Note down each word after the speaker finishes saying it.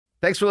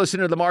Thanks for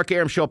listening to the Mark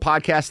Arum Show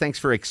podcast. Thanks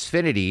for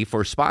Xfinity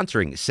for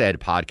sponsoring said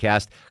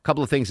podcast. A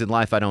couple of things in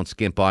life I don't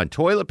skimp on.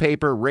 Toilet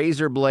paper,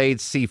 razor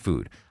blades,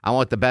 seafood. I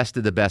want the best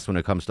of the best when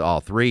it comes to all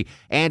three.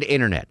 And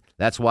internet.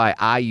 That's why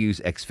I use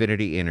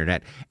Xfinity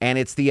Internet. And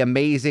it's the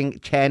amazing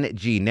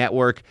 10G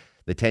network.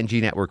 The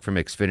 10G network from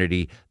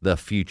Xfinity. The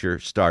future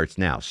starts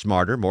now.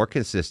 Smarter, more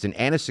consistent,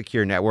 and a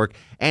secure network.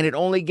 And it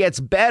only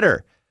gets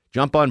better.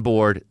 Jump on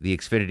board the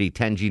Xfinity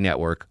 10G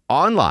network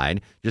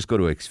online. Just go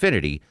to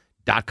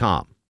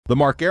Xfinity.com. The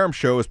Mark Arum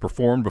Show is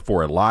performed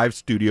before a live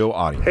studio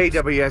audience. Hey,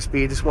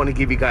 WSB, just want to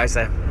give you guys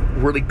a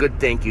really good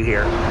thank you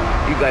here.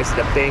 You guys did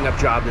a bang-up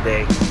job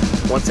today.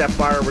 Once that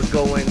fire was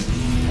going,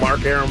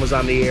 Mark Arum was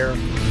on the air,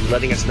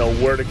 letting us know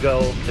where to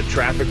go, the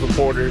traffic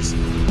reporters.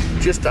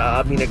 Just,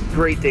 a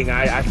great thing.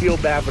 I feel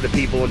bad for the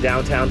people in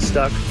downtown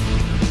stuck,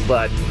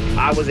 but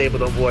I was able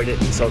to avoid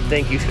it, and so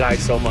thank you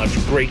guys so much.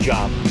 Great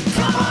job.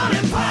 Come on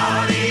and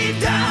party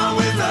down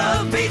with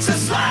a pizza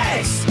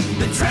slice.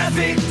 The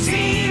traffic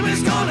team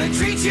is gonna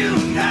treat you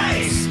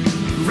nice.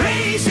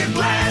 Raise your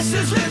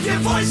glasses, lift your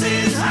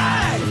voices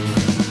high.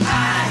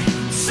 I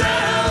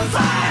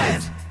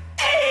survived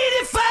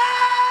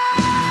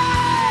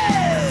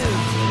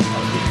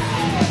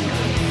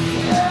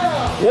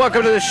 85!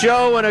 Welcome to the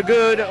show and a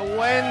good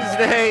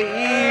Wednesday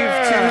Eve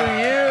to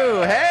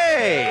you.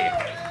 Hey!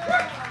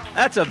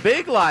 That's a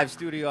big live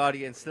studio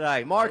audience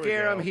tonight. Mark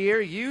Arum here,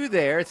 you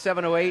there at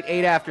 7:08,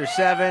 8 after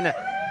 7.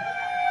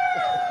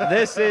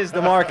 This is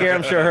the Mark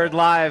Arum Show, heard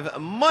live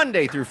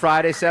Monday through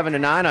Friday, 7 to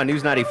 9 on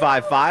News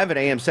 95.5 at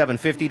AM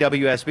 750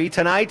 WSB.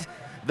 Tonight,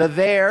 the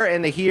there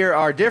and the here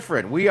are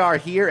different. We are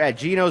here at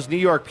Gino's New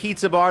York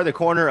Pizza Bar, the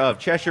corner of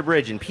Cheshire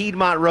Bridge and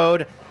Piedmont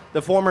Road,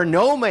 the former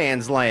no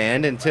man's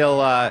land until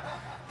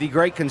the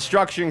great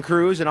construction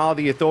crews and all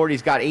the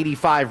authorities got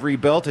 85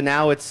 rebuilt, and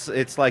now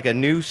it's like a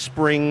new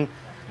spring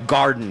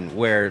garden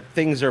where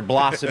things are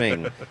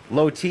blossoming.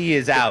 Low T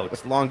is out.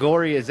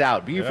 Longoria is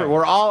out. Buford,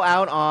 we're all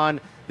out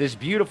on this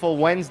beautiful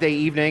Wednesday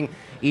evening,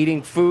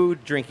 eating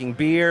food, drinking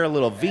beer, a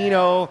little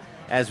vino,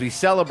 as we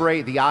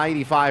celebrate the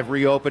I-85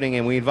 reopening,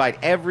 and we invite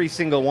every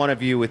single one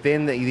of you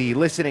within the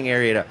listening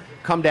area to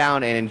come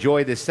down and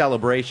enjoy this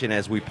celebration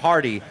as we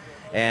party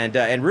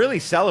and really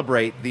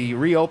celebrate the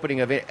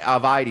reopening of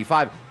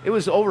I-85. It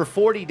was over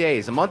 40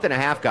 days, a month and a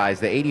half, guys.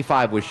 The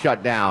 85 was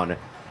shut down.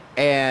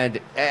 And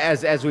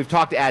as we've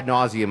talked ad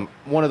nauseum,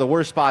 one of the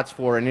worst spots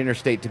for an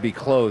interstate to be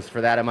closed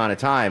for that amount of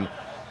time.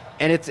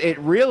 And it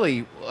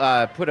really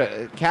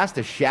cast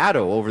a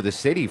shadow over the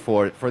city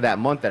for that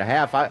month and a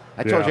half. I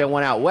told you I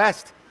went out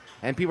west,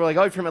 and people were like,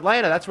 "Oh, you're from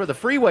Atlanta? That's where the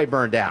freeway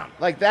burned down."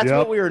 Like that's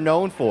what we were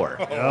known for.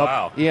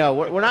 Wow. You know,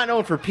 we're not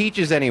known for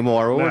peaches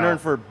anymore. We're known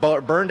for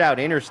burned out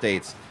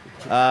interstates.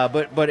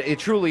 But it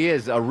truly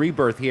is a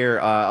rebirth here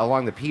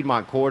along the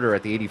Piedmont corridor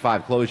at the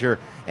 85 closure,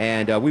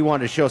 and we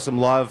wanted to show some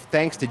love.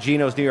 Thanks to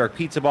Gino's New York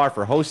Pizza Bar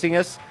for hosting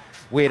us.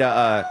 We had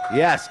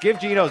yes, give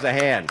Gino's a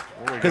hand,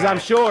 because I'm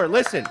sure.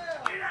 Listen,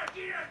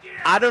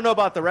 I don't know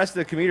about the rest of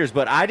the commuters,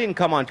 but I didn't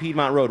come on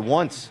Piedmont Road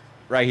once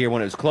right here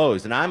when it was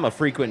closed, and I'm a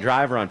frequent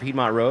driver on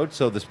Piedmont Road,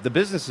 so the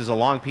businesses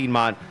along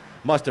Piedmont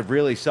must have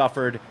really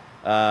suffered.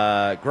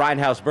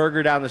 Grindhouse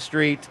Burger down the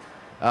street.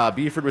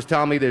 Buford was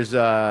telling me there's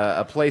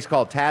a place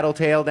called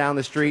Tattletale down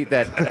the street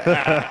that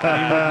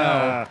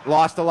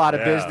lost a lot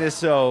of business,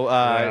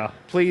 so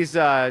please,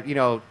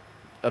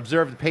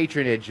 observe the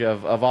patronage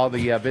of all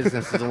the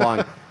businesses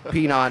along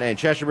Piedmont and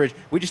Cheshire Bridge.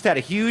 We just had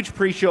a huge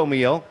pre-show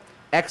meal.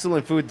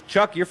 Excellent food.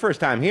 Chuck, your first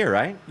time here,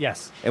 right?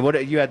 Yes. And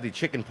what you had the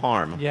chicken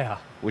parm. Yeah.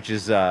 Which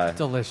is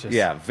delicious.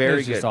 Yeah, very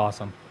it's good. Just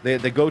awesome.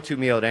 The go-to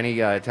meal at any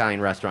Italian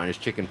restaurant is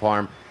chicken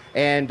parm.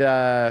 And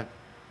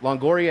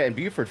Longoria and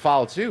Buford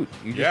followed suit.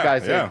 You just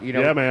guys,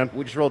 man.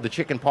 We just rolled the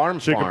chicken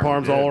parm. Chicken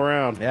parms all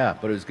around. Yeah,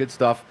 but it was good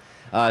stuff.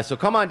 So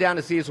come on down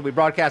to see us. We'll be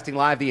broadcasting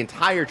live. The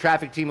entire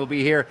traffic team will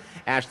be here.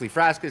 Ashley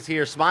Frasca's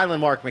here.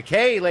 Smiling Mark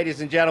McKay, ladies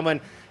and gentlemen,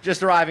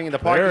 just arriving in the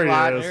parking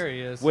lot. There he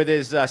is. With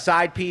his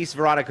side piece,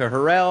 Veronica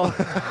Harrell.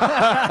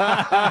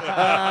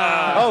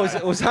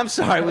 I'm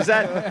sorry. Is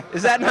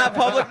that not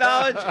public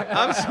knowledge?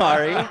 I'm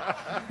sorry.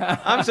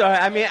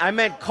 I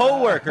meant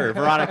co-worker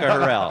Veronica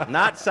Harrell,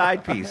 not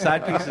side piece.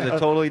 Side piece is a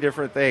totally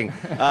different thing.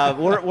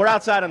 We're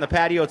outside on the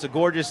patio. It's a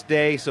gorgeous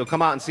day, so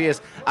come out and see us.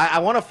 I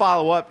want to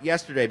follow up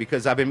yesterday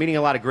because I've been meeting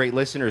a lot of great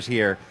listeners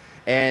here.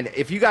 And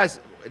if you guys,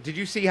 did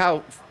you see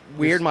how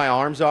weird my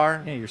arms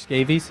are? Yeah, your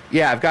scabies.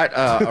 Yeah, I've got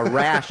a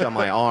rash on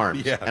my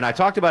arms. Yeah. And I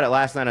talked about it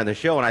last night on the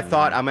show, and I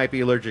thought I might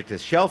be allergic to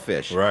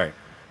shellfish. Right.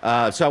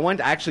 So I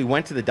actually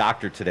went to the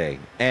doctor today.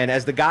 And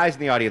as the guys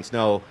in the audience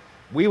know,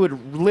 we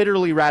would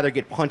literally rather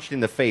get punched in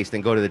the face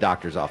than go to the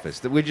doctor's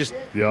office. We're just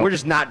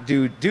not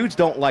dudes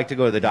don't like to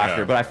go to the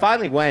doctor. Yeah. But I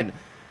finally went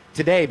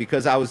today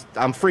because I'm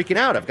freaking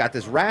out. I've got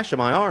this rash on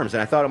my arms,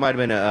 and I thought it might have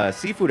been a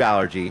seafood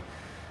allergy.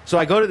 So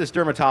I go to this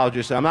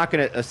dermatologist. I'm not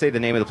going to say the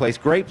name of the place.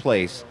 Great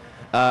place.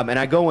 And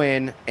I go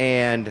in,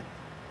 and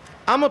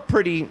on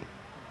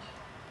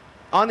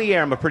the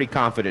air, I'm a pretty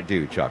confident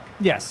dude, Chuck.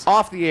 Yes.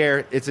 Off the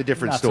air, it's a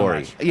different Not so story.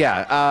 much.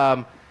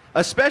 Yeah.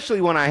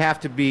 Especially when I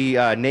have to be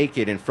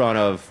naked in front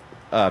of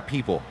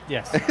people.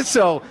 Yes.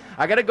 So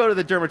I got to go to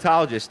the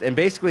dermatologist and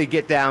basically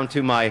get down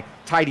to my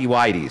tidy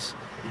whities.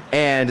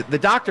 And the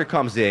doctor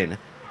comes in,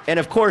 and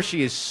of course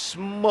she is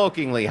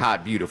smokingly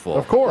hot, beautiful.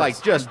 Of course.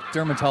 like just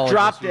Dermatologists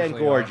drop dead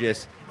usually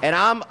gorgeous. And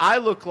I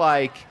look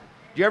like.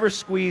 Do you ever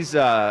squeeze? You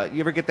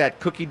ever get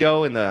that cookie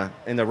dough in the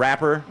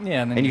wrapper?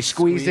 Yeah, and then you you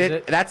squeeze squeeze it.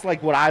 it. That's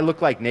like what I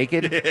look like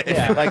naked.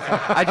 Yeah. Like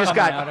I just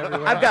Coming out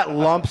everywhere. I've got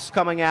lumps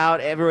coming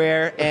out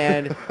everywhere,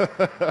 and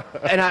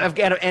I've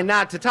got, and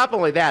not to top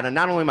only that, and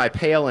not only am I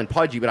pale and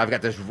pudgy, but I've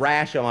got this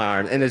rash on my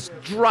arm, and this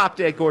drop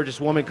dead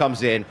gorgeous woman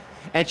comes in,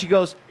 and she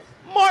goes,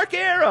 "Mark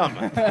Arum,"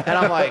 and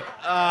I'm like,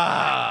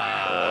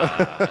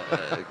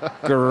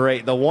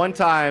 great. The one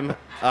time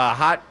a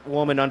hot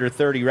woman under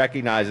 30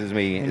 recognizes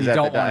me And is you at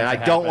don't the, want it and I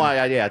to don't happen.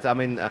 want. Yeah, I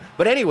mean,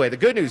 but anyway, the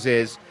good news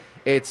is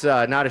it's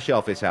not a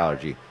shellfish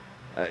allergy.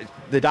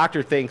 The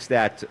doctor thinks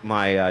that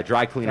my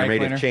dry cleaner may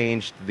have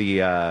changed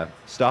the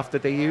stuff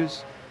that they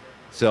use.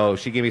 So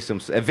she gave me some.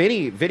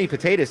 Vinny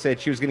Potato said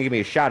she was going to give me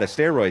a shot of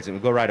steroids and it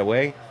would go right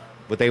away,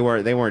 but they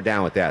weren't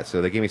down with that.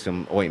 So they gave me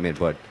some ointment,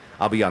 but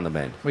I'll be on the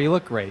mend. Well, you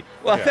look great.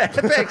 Well,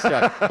 thanks,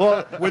 John.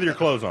 Well, With your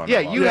clothes on.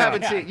 yeah, no you longer.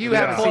 haven't seen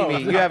Clothes.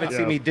 me. You haven't seen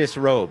Yeah. me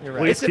disrobed. You're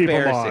right. It's Please keep 'em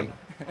embarrassing.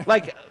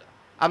 Like,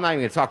 I'm not even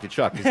going to talk to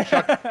Chuck because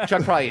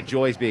Chuck probably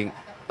enjoys being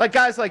like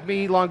guys like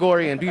me,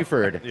 Longoria and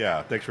Buford.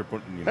 Yeah, thanks for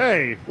putting.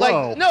 Hey, Like,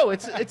 whoa. no,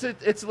 it's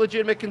a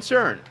legitimate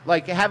concern.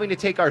 Like having to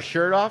take our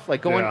shirt off,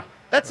 like going. Yeah.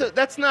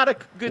 That's not a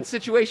good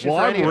situation Well,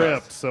 for I'm any of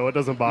ripped, us. so it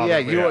doesn't bother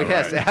Yeah, me. you Yeah,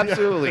 yes, right.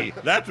 absolutely.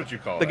 That's what you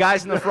call The it.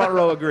 guys in the front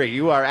row agree.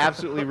 You are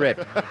absolutely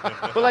ripped.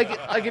 But like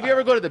if you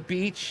ever go to the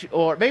beach,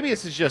 or maybe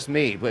this is just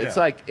me, but it's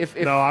Yeah. like if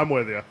No, I'm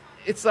with you.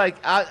 it's like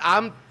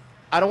I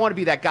don't want to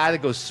be that guy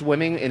that goes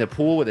swimming in a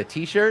pool with a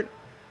t-shirt,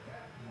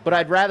 but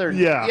I'd rather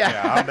Yeah.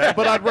 Yeah, I'm that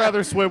But I'd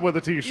rather swim with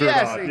a t-shirt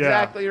Yes, on.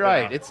 exactly Yeah,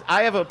 right. yeah. It's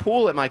I have a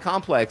pool at my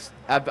complex.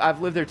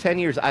 I've lived there 10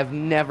 years. I've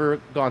never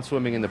gone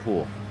swimming in the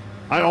pool.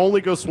 I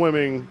only go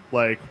swimming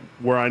like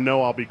where I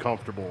know I'll be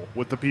comfortable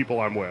with the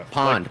people I'm with.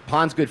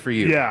 Pond's good for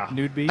you. Yeah,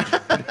 Nude beach.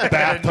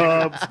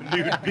 bathtubs,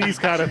 these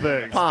kind of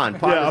things. Pond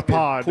yeah, is a good.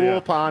 pond. Pool, yeah.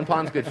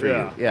 pond's good for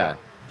Yeah. you. Yeah.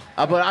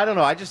 But I don't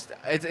know.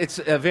 It's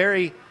a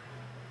very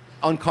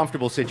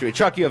uncomfortable situation.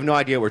 Chuck, you have no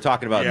idea what we're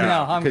talking about. Yeah.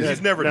 No, I'm 'Cause good.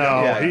 He's never No,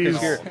 done that. he's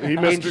 'cause you're he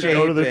in missed to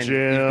go to shape the and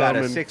gym. You've got a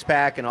and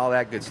six-pack and all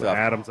that good stuff.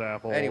 Adam's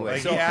apple. Anyway,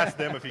 Like, so- he asked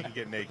them if he can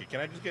get naked. Can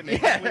I just get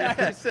naked? Yeah,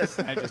 please? it's just-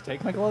 I just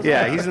take my clothes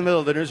Yeah, off. he's in the middle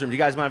of the newsroom. Do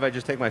you guys mind if I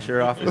just take my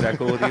shirt off? Is that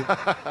cool with you?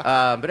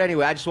 But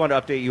anyway, I just wanted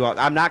to update you on.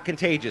 I'm not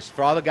contagious.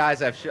 For all the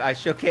guys I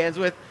shook hands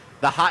with,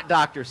 the hot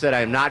doctor said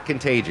I am not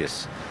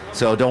contagious.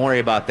 So don't worry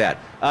about that.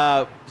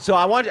 So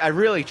I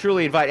really,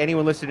 truly invite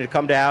anyone listening to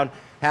come down,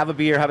 have a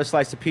beer, have a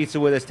slice of pizza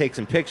with us, take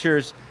some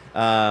pictures.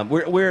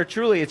 We're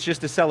truly, it's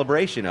just a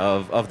celebration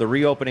of the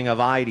reopening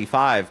of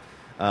I-85,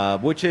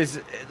 which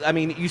is, I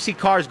mean, you see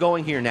cars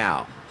going here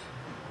now.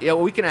 A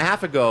week and a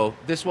half ago,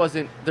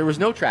 there was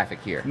no traffic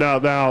here. Now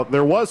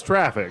there was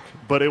traffic,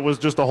 but it was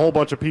just a whole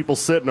bunch of people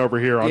sitting over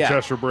here on Yeah.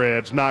 Cheshire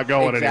Bridge, not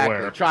going Exactly,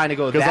 anywhere. trying to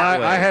go Because that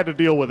way. I had to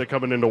deal with it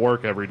coming into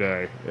work every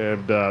day,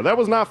 and that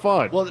was not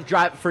fun. Well,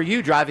 for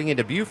you driving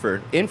into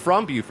Buford,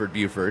 from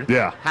Buford,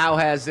 Yeah. how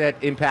has that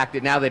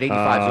impacted now that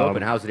 85's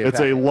open? How's it It's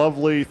impacted? a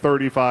lovely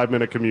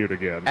 35-minute commute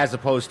again, As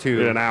opposed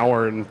to an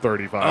hour and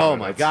 35 oh minutes.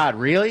 my God,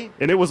 really?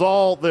 And it was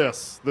all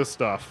this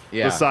stuff,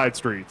 Yeah. the side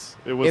streets.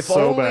 It was If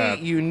so only bad.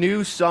 you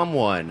knew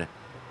someone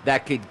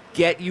that could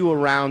get you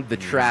around the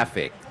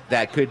traffic,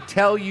 that could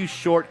tell you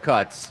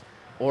shortcuts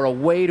or a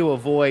way to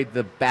avoid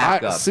the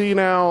backup. See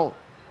now,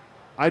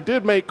 I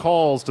did make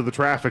calls to the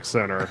traffic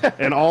center,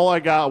 and all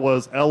I got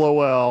was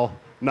LOL.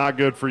 Not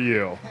good for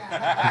you.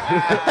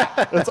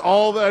 That's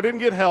all. I didn't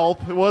get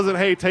help. It wasn't,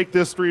 hey, take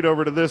this street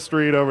over to this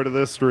street over to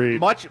this street.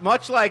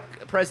 Much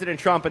like President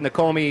Trump and the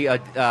Comey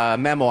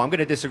memo, I'm going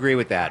to disagree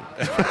with that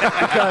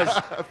because.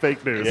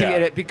 Fake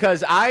news.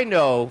 Because I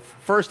know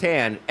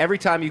firsthand, every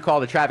time you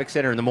call the traffic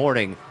center in the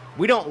morning,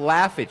 we don't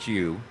laugh at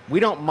you. We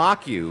don't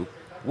mock you.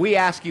 We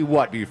ask you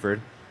what, Buford?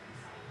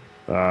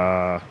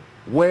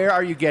 Where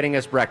are you getting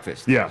us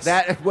breakfast? Yes.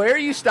 Where are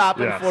you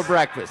stopping Yes. for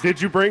breakfast?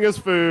 Did you bring us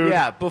food?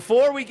 Yeah,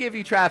 before we give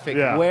you traffic,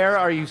 Yeah. where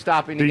are you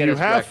stopping to Do get you us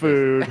have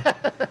breakfast?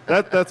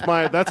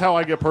 food? That's how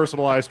I get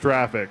personalized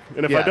traffic.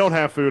 And if I Yes. don't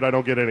have food, I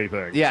don't get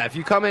anything. Yeah, if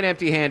you come in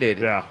empty-handed.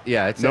 Yeah.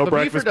 Yeah, No but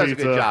breakfast Buford does a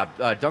good pizza.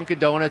 job. Dunkin'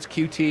 Donuts,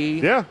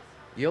 QT. Yeah.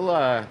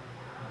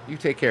 You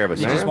take care of us.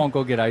 You man. just won't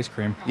go get ice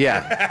cream.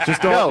 Yeah.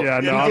 Just don't. No,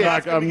 yeah, he no,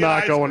 did. I'm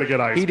not going to get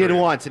ice He cream. did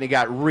once, and he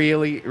got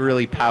really,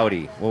 really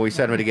pouty when we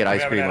sent him to get We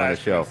ice haven't cream had on the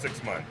ice cream show.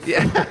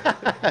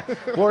 in 6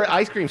 months. We're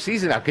ice cream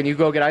season now. Can you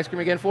go get ice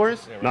cream again for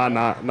us? Not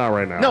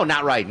right now. No,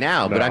 not right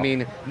now. But No. I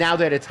mean, now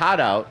that it's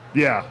hot out,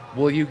 Yeah.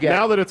 will you get?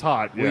 Now that it's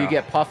hot, will yeah. you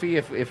get puffy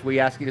if we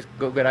ask you to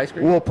go get ice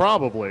cream? Well,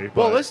 probably.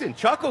 Well, but- listen,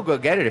 Chuck will go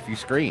get it if you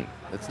scream.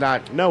 It's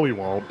not. No, he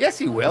won't. Yes,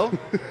 he will.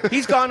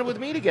 He's gone with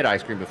me to get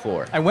ice cream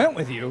before. I went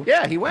with you.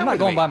 Yeah, he went I'm not with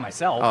going me. by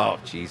myself. Oh,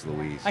 jeez,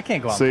 Louise. I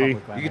can't go out See? in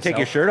public by You can take your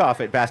myself. shirt off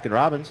at Baskin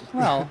Robbins.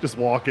 Well, Just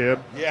walk in.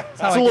 Yeah.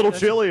 how It's I a little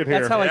get- chilly in here.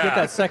 That's how I Yeah. get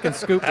that second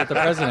scoop that the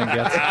president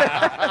gets.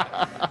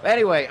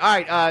 Anyway,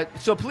 all right.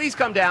 So please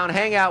come down,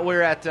 hang out.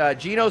 We're at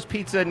Gino's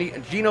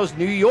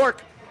New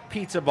York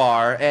Pizza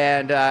Bar,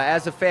 and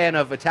as a fan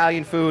of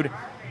Italian food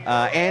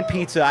and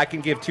pizza, I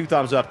can give 2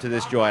 thumbs up to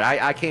this joint.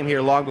 I came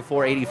here long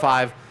before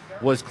 85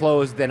 was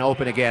closed, then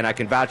open again. I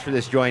can vouch for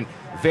this joint.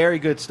 Very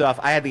good stuff.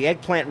 I had the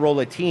eggplant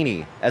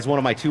rollatini as one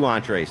of my 2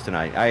 entrees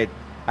tonight. I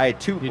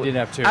had 2. You did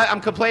have 2. I'm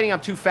complaining I'm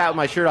too fat with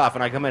my shirt off,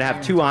 and I come in and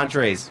have 2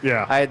 entrees.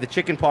 Yeah. I had the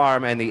chicken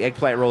parm and the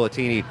eggplant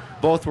rollatini.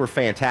 Both were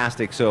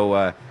fantastic.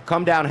 So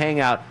come down, hang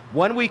out.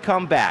 When we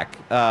come back,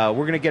 we're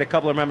going to get a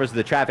couple of members of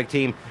the traffic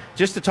team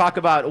just to talk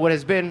about what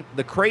has been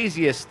the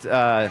craziest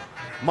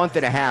month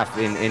and a half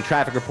in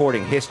traffic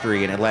reporting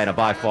history in Atlanta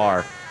by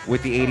far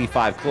with the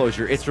 85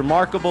 closure. It's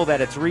remarkable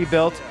that it's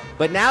rebuilt,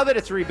 but now that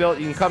it's rebuilt,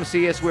 you can come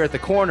see us. We're at the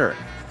corner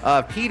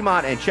of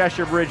Piedmont and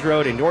Cheshire Bridge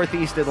Road in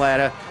Northeast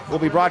Atlanta. We'll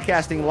be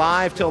broadcasting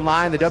live till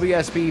 9. The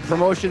WSB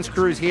promotions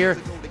crew's here,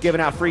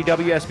 giving out free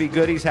WSB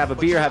goodies. Have a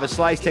beer, have a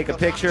slice, take a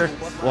picture.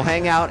 We'll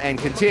hang out and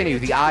continue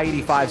the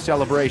I-85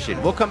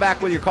 celebration. We'll come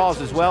back with your calls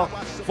as well.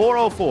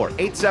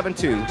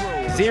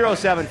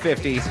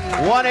 404-872-0750,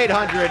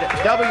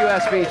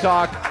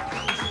 1-800-WSB-TALK.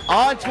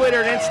 On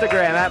Twitter and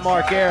Instagram at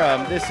Mark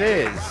Arum. This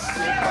is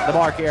The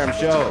Mark Arum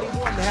Show.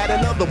 Had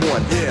another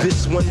one. Yeah.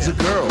 This one's a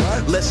girl.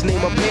 Let's name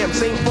her Pam.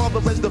 Same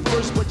father as the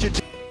first, but you.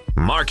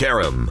 Mark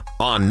Arum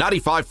on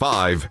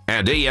 95.5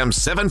 and AM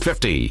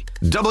 750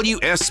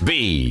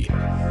 WSB.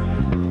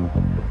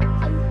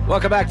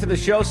 Welcome back to the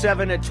show.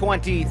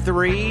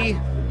 7:23.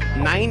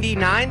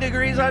 99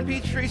 degrees on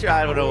Peachtree.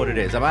 I don't know what it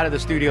is. I'm out of the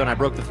studio and I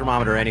broke the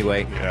thermometer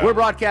anyway. Yeah. We're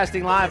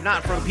broadcasting live,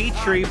 not from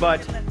Peachtree,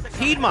 but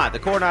Piedmont, the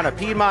corner of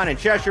Piedmont and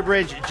Cheshire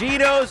Bridge,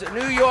 Gino's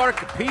New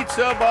York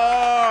Pizza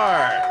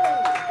Bar.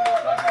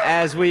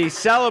 As we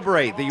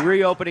celebrate the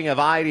reopening of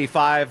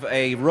I-85,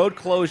 a road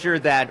closure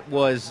that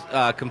was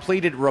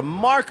completed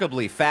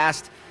remarkably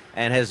fast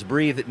and has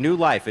breathed new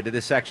life into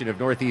this section of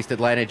Northeast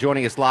Atlanta.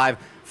 Joining us live,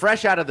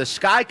 fresh out of the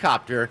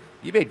Skycopter.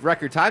 You made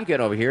record time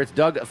getting over here. It's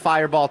Doug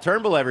Fireball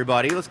Turnbull,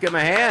 everybody. Let's give him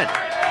a hand.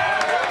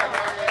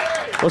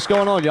 What's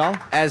going on, y'all?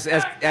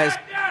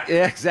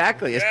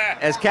 Exactly.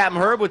 As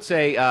Captain Herb would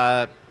say,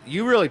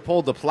 you really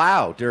pulled the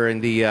plow during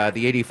the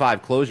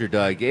 85 closure,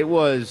 Doug. It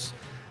was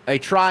a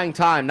trying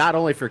time, not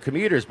only for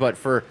commuters, but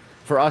for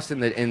us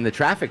in the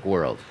traffic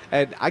world.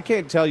 And I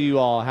can't tell you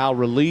all how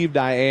relieved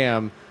I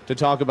am to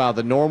talk about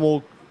the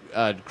normal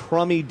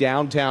crummy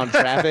downtown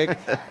traffic,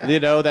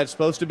 that's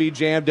supposed to be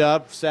jammed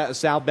up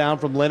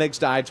southbound from Lenox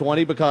to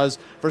I-20, because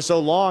for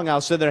so long I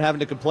was sitting there having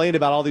to complain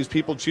about all these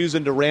people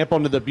choosing to ramp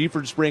onto the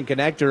Beaufort Spring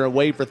connector and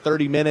wait for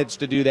 30 minutes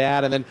to do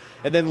that, and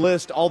then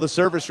list all the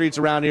service streets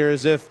around here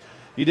as if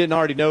you didn't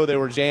already know they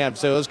were jammed.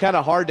 So it was kind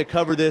of hard to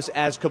cover this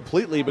as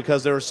completely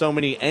because there were so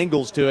many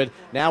angles to it.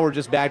 Now we're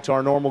just back to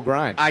our normal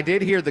grind. I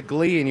did hear the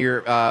glee in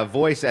your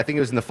voice. I think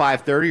it was in the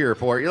 5:30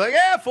 report. You're like,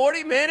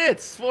 40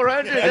 minutes,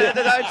 400 to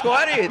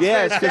 920.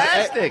 It's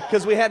fantastic.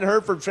 Because we hadn't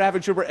heard from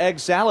Traffic Trooper Egg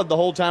Salad the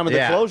whole time of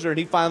the closure, and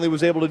he finally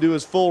was able to do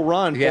his full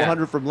run,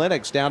 400 from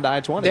Lenox down to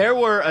I-20. There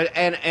were,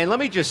 and let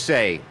me just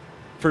say,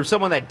 for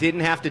someone that didn't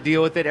have to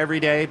deal with it every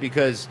day,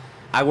 because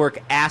I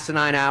work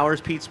asinine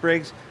hours, Pete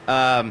Spriggs,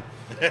 I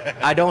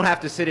don't have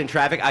to sit in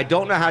traffic. I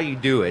don't know how you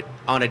do it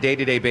on a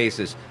day-to-day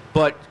basis,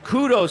 but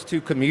kudos to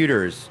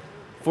commuters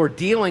for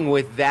dealing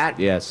with that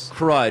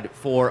crud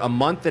for a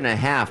month and a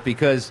half,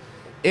 because,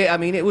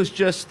 it was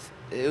just,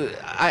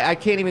 I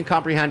can't even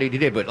comprehend how you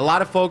did, but a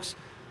lot of folks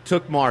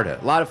took MARTA.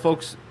 A lot of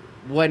folks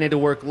went into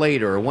work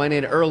later or went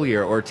in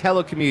earlier or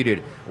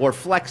telecommuted or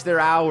flexed their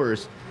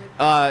hours.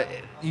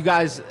 You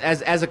guys,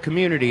 as a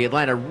community,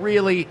 Atlanta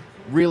really,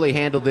 really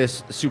handled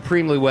this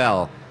supremely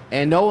well.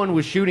 And no one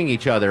was shooting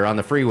each other on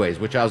the freeways,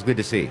 which I was good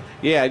to see.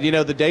 Yeah,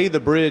 the day the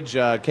bridge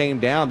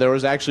came down, there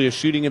was actually a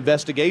shooting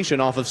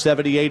investigation off of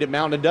 78 at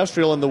Mountain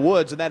Industrial in the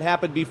woods, and that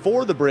happened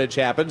before the bridge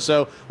happened.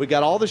 So we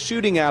got all the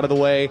shooting out of the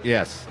way,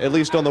 at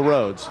least on the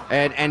roads.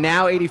 And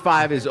now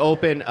 85 is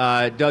open.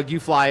 Doug,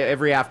 you fly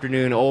every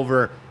afternoon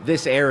over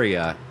this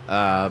area.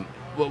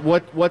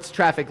 What's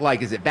traffic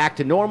like? Is it back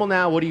to normal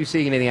now? What are you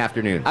seeing in the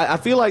afternoon? I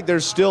feel like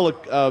there's still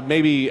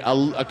maybe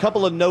a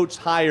couple of notes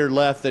higher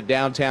left that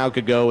downtown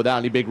could go without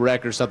any big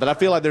wreck or something. I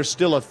feel like there's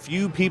still a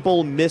few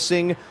people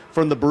missing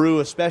from the Brew,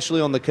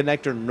 especially on the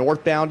connector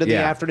northbound in the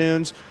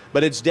afternoons,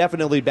 but it's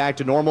definitely back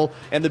to normal.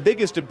 And the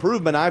biggest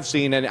improvement I've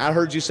seen, and I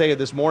heard you say it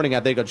this morning, I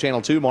think on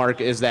Channel 2,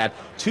 Mark, is that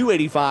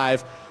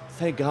 285,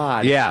 thank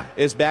God,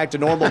 is back to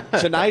normal.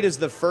 Tonight is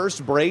the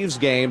first Braves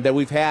game that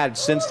we've had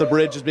since the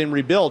bridge has been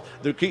rebuilt.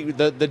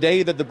 The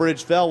day that the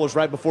bridge fell was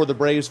right before the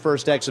Braves'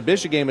 first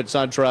exhibition game at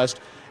SunTrust,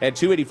 and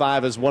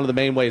 285 is one of the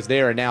main ways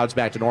there, and now it's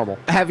back to normal.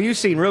 Have you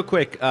seen, real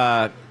quick,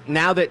 now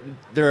that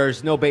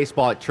there's no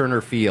baseball at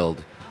Turner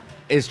Field,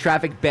 is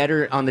traffic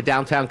better on the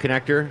downtown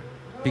connector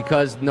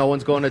because no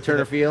one's going to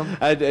Turner Field?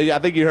 I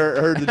think you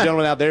heard the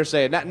gentleman out there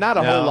say it. Not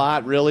a whole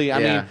lot, really. I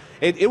mean,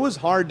 it was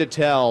hard to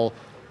tell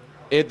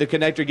the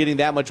connector getting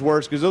that much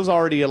worse, because it was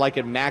already like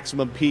a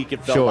maximum peak,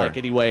 it felt Sure. like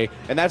anyway.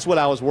 And that's what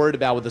I was worried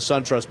about with the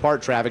SunTrust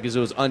Park traffic, is it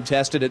was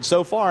untested. And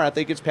so far, I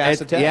think it's passed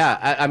the test.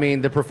 Yeah, I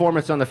mean, the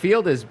performance on the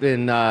field has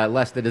been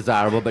less than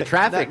desirable, but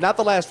traffic, not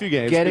the last few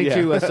games. getting but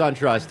yeah. to a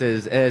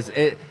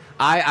SunTrust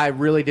I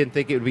really didn't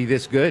think it would be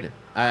this good.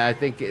 I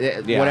think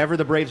whatever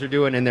the Braves are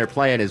doing in their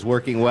plan is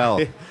working well.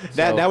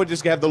 Now we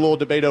just have the little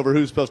debate over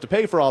who's supposed to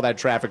pay for all that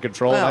traffic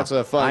control. Well, That's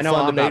a fun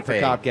debate for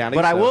Cobb County.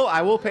 But I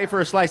will pay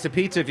for a slice of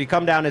pizza if you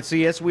come down and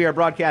see us. We are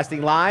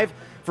broadcasting live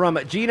from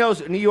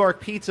Gino's New York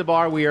Pizza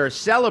Bar. We are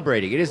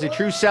celebrating. It is a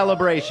true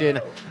celebration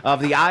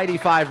of the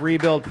I-85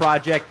 rebuild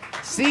project.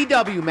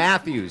 C.W.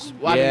 Matthews.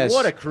 I mean,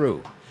 what a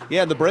crew.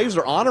 Yeah, the Braves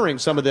are honoring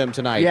some of them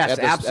tonight. Yes, at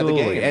the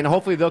absolutely. game. And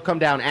hopefully they'll come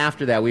down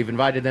after that. We've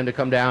invited them to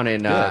come down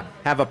and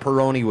have a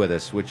Peroni with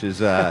us, which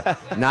is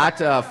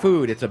not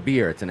food. It's a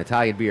beer. It's an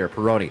Italian beer,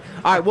 Peroni.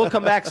 All right, we'll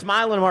come back.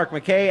 Smiling Mark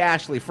McKay,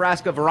 Ashley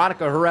Frasca,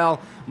 Veronica Harrell,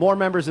 more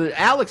members of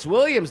Alex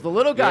Williams, the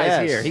little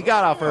guy's here. He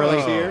got off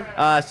early.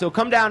 So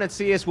come down and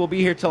see us. We'll be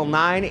here till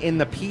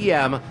 9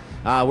 p.m.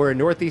 We're in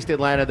Northeast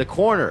Atlanta,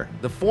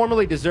 the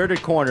formerly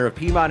deserted corner of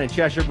Piedmont and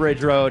Cheshire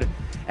Bridge Road,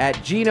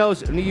 at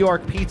Gino's New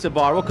York Pizza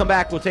Bar. We'll come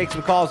back. We'll take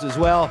some calls as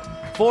well.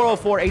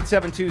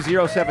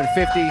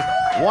 404-872-0750,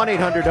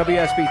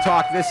 1-800-WSB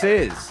Talk. This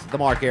is The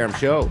Mark Arum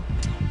Show.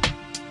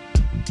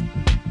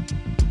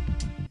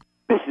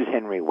 This is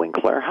Henry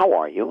Winkler. How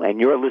are you?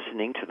 And you're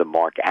listening to The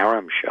Mark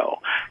Arum Show.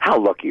 How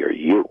lucky are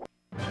you?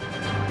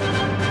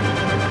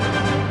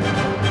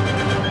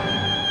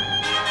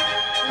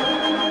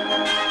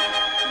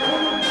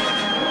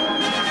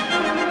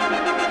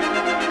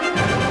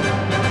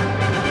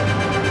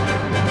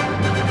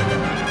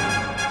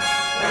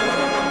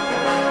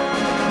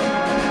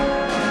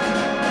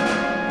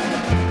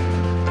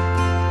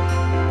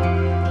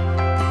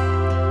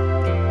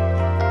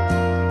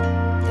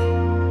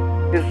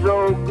 It's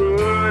so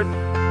good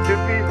to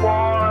be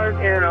born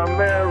in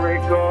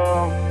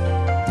America,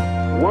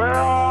 where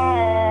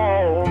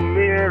all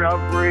men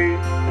are free.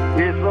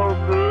 It's so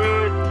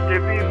good to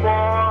be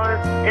born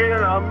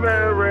in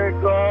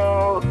America,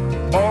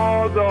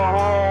 all the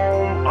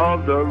home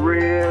of the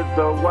red,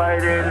 the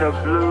white, and the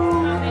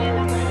blue.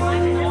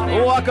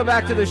 Welcome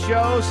back to the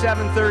show,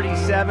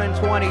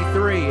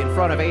 7:37:23 in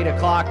front of 8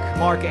 o'clock.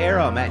 Mark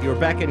Arum at your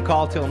beck and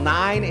call till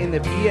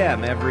 9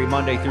 p.m. every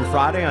Monday through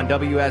Friday on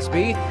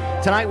WSB.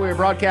 Tonight we're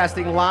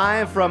broadcasting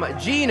live from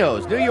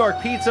Gino's New York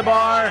Pizza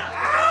Bar,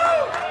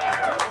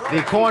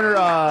 the corner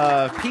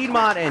of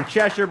Piedmont and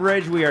Cheshire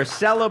Bridge. We are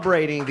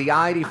celebrating the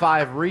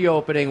I-85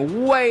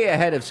 reopening way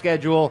ahead of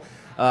schedule.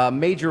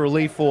 Major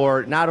relief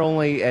for not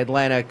only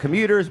Atlanta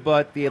commuters,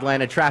 but the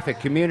Atlanta traffic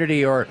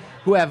community, or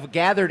who have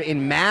gathered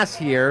in mass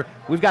here.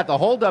 We've got the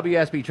whole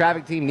WSB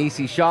traffic team,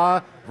 Nisi Shaw,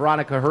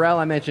 Veronica Harrell,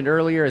 I mentioned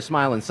earlier, a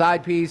smiling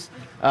side piece.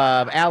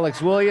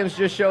 Alex Williams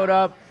just showed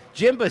up.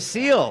 Jim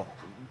Basile,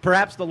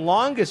 perhaps the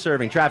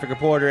longest-serving traffic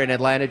reporter in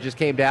Atlanta, just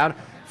came down,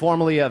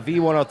 formerly a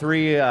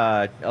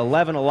V103,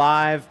 11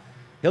 Alive.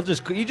 You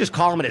just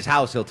call him at his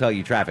house, he'll tell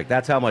you traffic.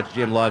 That's how much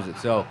Jim loves it.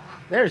 So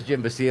there's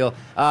Jim Basile.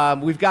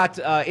 We've got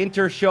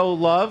inter-show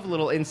love,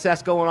 little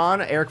incest going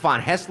on. Eric Von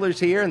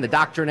Hessler's here and the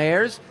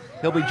Doctrinaires.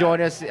 He'll be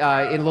joining us in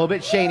a little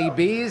bit. Shaney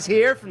B is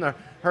here from the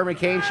Herman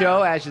Cain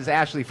Show, as is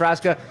Ashley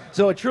Frasca.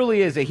 So it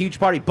truly is a huge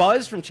party.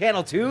 Buzz from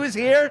Channel 2 is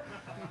here.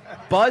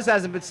 Buzz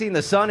hasn't been seeing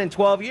the sun in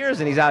 12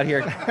 years, and he's out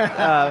here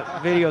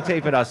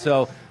videotaping us.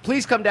 So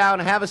please come down,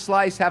 have a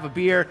slice, have a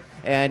beer,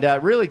 and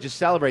really just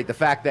celebrate the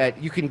fact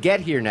that you can get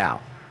here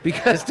now.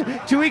 Because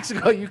 2 weeks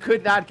ago, you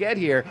could not get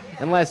here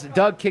unless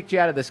Doug kicked you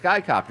out of the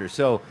Skycopter.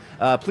 So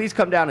please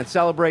come down and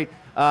celebrate.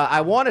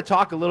 I want to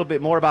talk a little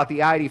bit more about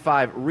the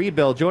I-85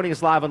 rebuild. Joining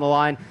us live on the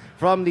line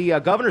from the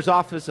Governor's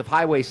Office of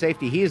Highway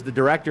Safety, he is the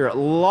director, a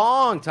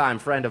longtime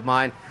friend of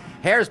mine,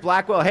 Harris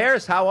Blackwell.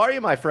 Harris, how are you,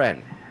 my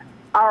friend?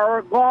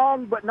 Our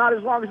long, but not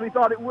as long as we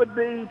thought it would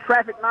be,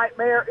 traffic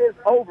nightmare is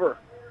over.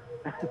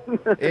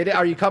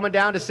 Are you coming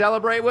down to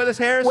celebrate with us,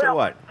 Harris, or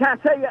what? Can I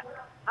tell you,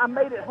 I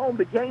made it home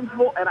to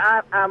Gainesville, and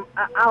I'm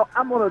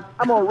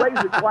gonna raise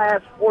a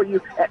glass for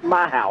you at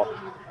my house.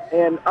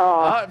 And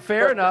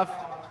fair enough.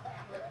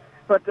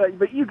 But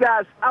you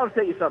guys, I'll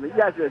tell you something. You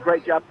guys did a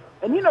great job.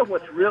 And you know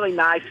what's really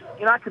nice?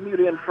 You know, I commute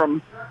in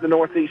from the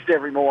Northeast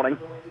every morning,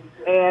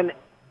 and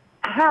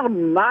how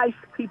nice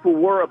people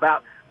were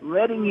about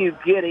letting you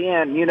get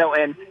in, you know,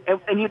 and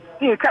you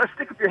kind of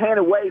stick up your hand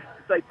and wave to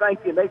say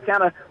thank you, and they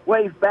kind of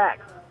wave back.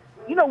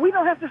 You know, we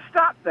don't have to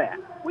stop that.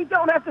 We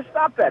don't have to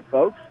stop that,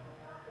 folks.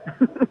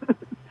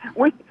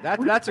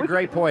 That's a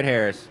great point,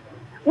 Harris.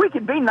 We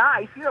can be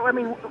nice. You know, I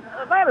mean,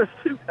 Atlanta's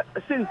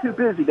a city too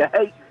busy to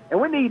hate, and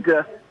we need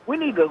to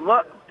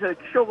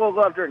show a little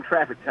love during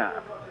traffic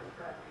time.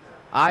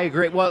 I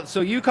agree. Well, so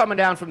you coming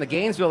down from the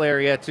Gainesville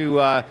area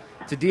to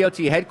DOT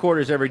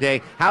headquarters every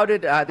day, how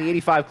did the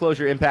 85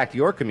 closure impact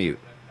your commute?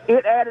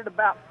 It added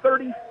about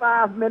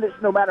 35 minutes,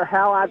 no matter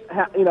how I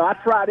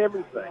tried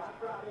everything,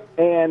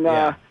 and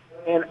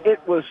it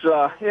was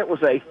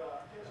a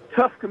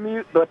tough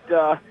commute, but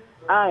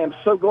I am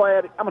so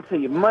glad. I'm gonna tell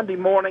you, Monday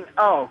morning,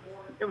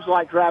 It was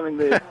like driving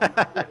the.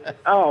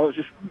 Oh, it was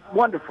just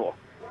wonderful.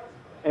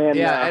 And,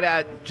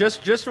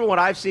 just from what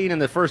I've seen in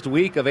the first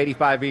week of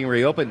 85 being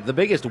reopened, the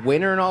biggest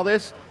winner in all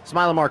this,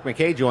 Smiling Mark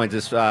McKay joins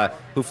us,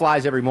 who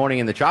flies every morning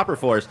in the chopper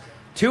for us.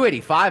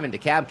 285 in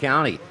DeKalb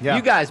County. Yeah.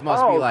 You guys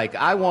must be like,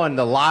 I won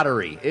the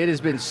lottery. It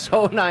has been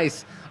so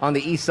nice on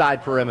the east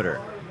side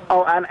perimeter.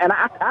 Oh, and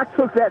I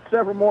took that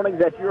several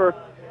mornings at your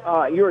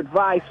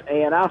advice,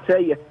 and I'll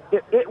tell you,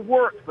 it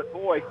worked. But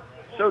boy,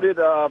 so did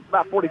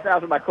about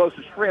 40,000 of my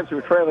closest friends who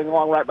were trailing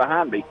along right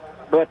behind me.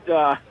 But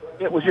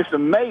it was just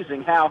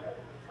amazing how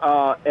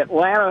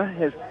Atlanta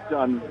has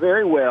done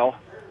very well,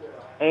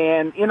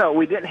 and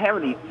we didn't have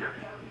any.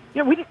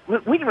 We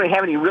didn't really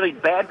have any really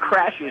bad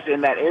crashes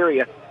in that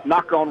area.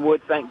 Knock on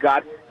wood, thank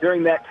God,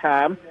 during that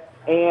time.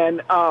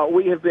 And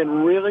we have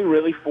been really,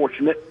 really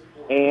fortunate.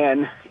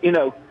 And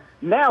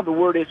now the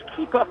word is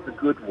keep up the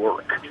good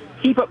work.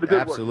 Keep up the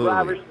good work,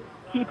 drivers.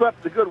 Keep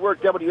up the good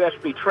work,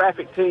 WSB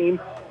traffic team.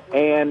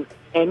 And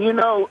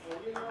I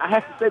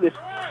have to say this.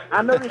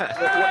 I noticed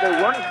that when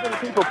there weren't as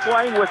many people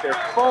playing with their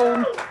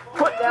phones,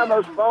 put down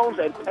those phones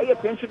and pay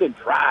attention and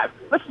drive.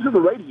 Listen to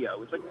the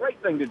radio. It's a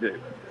great thing to do.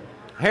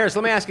 Harris,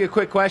 let me ask you a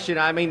quick question.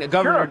 I mean,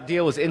 Governor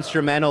Deal was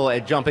instrumental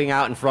at jumping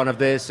out in front of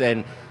this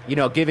and,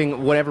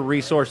 giving whatever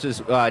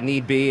resources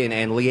need be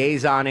and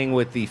liaisoning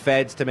with the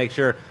feds to make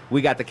sure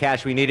we got the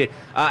cash we needed.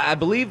 I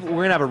believe we're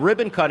going to have a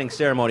ribbon-cutting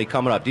ceremony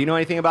coming up. Do you know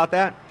anything about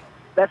that?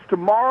 That's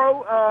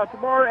tomorrow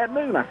at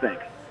noon, I think.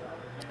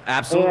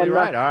 Absolutely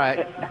right. All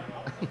right.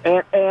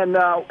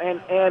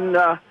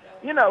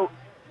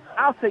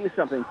 I'll tell you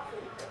something.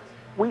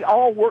 We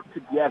all work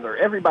together.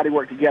 Everybody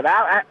worked together.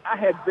 I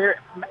had very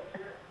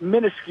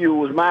minuscule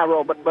was my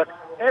role, but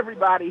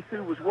everybody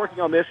who was working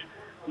on this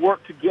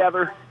worked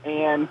together,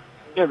 and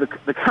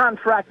the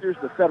contractors,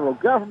 the federal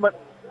government,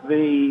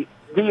 the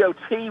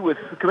DOT with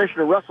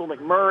Commissioner Russell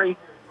McMurray,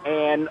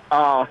 and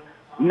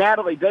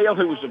Natalie Dale,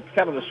 who was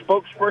kind of the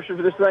spokesperson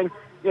for this thing.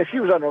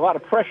 She was under a lot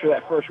of pressure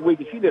that first week,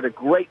 and she did a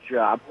great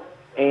job.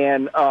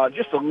 And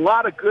just a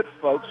lot of good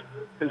folks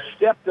who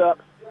stepped up,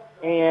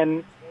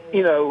 and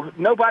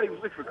nobody was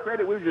looking for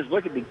credit. We were just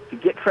looking to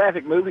get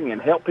traffic moving and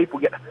help people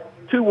get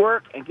to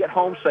work and get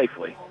home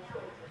safely.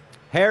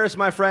 Harris,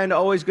 my friend,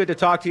 always good to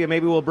talk to you.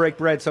 Maybe we'll break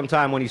bread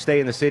sometime when you stay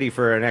in the city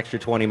for an extra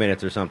 20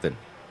 minutes or something.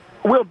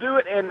 We'll do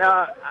it, and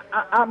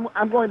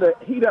I'm going to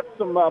heat up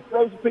some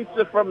frozen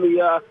pizza from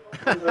the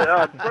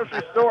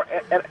grocery store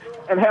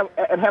and have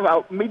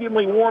a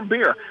mediumly warm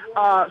beer.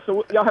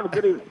 So y'all have a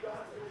good evening.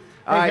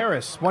 Hey,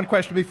 Harris, one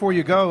question before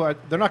you go.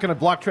 They're not going to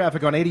block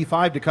traffic on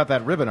 85 to cut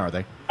that ribbon, are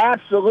they?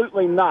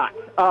 Absolutely not.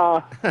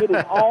 It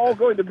is all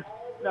going to be.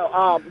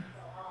 No,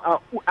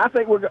 I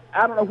think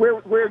I don't know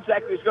where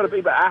exactly it's going to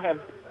be, but I have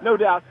no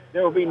doubt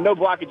there will be no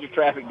blockage of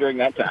traffic during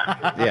that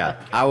time.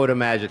 Yeah, I would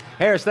imagine.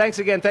 Harris, thanks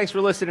again. Thanks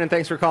for listening, and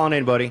thanks for calling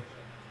in, buddy.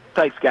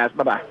 Thanks, guys.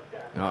 Bye-bye.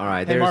 All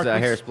right, Hey, there's Mark,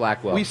 Harris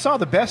Blackwell. We saw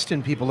the best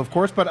in people, of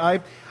course, but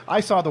I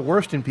saw the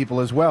worst in people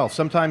as well,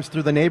 sometimes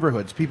through the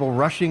neighborhoods, people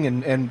rushing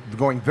and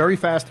going very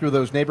fast through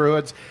those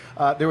neighborhoods.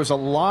 There was a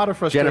lot of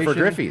frustration. Jennifer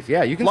Griffith,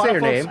 yeah, you can say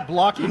her name.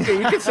 Blocking.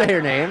 You can say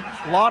her name.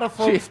 A lot of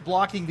folks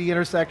blocking the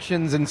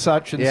intersections and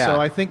such, and so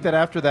I think that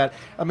after that,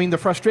 the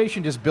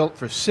frustration just built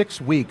for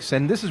 6 weeks,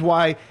 and this is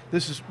why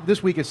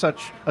this week is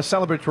such a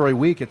celebratory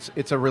week.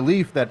 It's a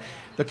relief that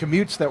the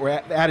commutes that were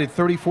added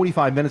 30,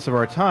 45 minutes of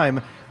our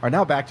time are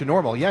now back to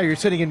normal. Yeah, you're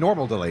sitting in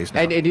normal delays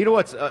now. And you know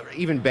what's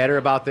even better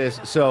about this?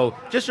 So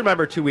just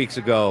remember 2 weeks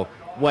ago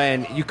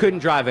when you couldn't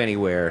drive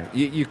anywhere,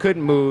 you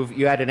couldn't move,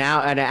 you had an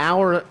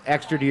hour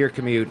extra to your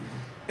commute.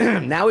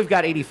 Now we've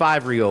got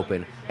 85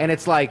 reopen, and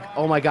it's like,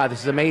 oh my God, this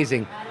is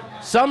amazing.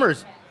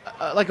 Summer's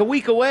like a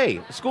week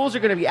away. Schools are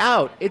going to be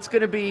out. It's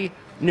going to be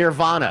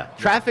nirvana,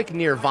 traffic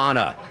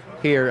nirvana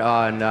here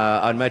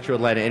on Metro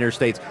Atlanta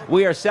Interstates.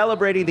 We are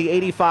celebrating the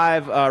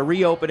 85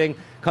 reopening.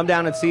 Come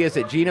down and see us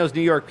at Gino's New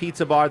York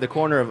Pizza Bar, the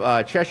corner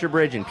of Cheshire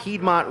Bridge and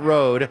Piedmont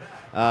Road.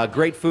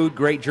 Great food,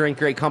 great drink,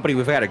 great company.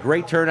 We've had a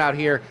great turnout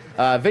here.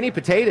 Vinny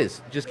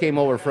Potatoes just came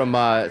over from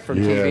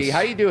TV. How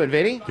you doing,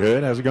 Vinny?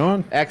 Good. How's it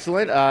going?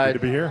 Excellent. Good to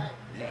be here.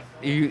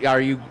 Are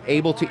you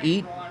able to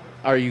eat?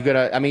 Are you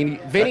gonna?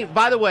 Vinny.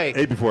 By the way,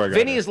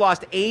 Vinny has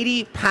lost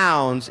 80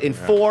 pounds in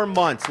 4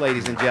 months,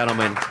 ladies and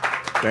gentlemen.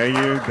 Thank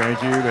you.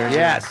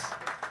 Yes.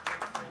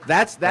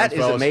 That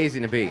is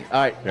amazing to be.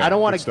 All right, Yeah, I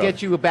don't want good to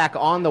get you back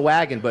on the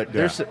wagon, but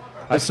there's.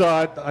 I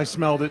saw it. I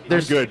smelled it.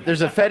 I'm good.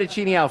 There's a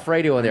fettuccine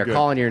Alfredo in there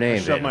calling your name. I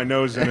shoved my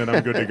nose in it.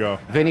 I'm good to go.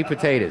 Vinny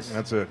Potatoes.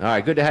 That's it. All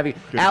right, good to have you.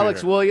 Good to be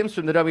Alex here. Williams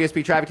from the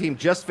WSB traffic team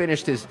just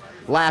finished his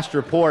last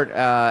report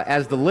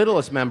as the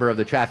littlest member of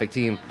the traffic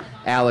team.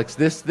 Alex,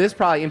 this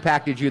probably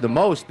impacted you the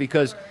most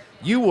because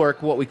you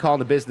work what we call in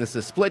the business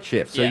a split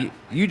shift. So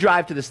you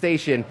drive to the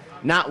station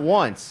not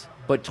once,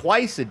 but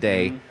twice a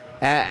day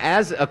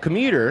as a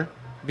commuter,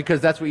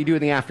 because that's what you do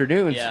in the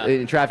afternoons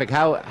in traffic.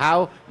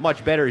 How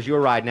much better is your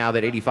ride now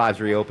that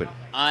 85's reopened?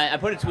 I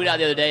put a tweet out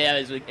the other day.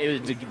 It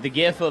was the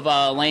gif of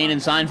Lane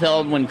and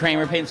Seinfeld when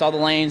Kramer paints all the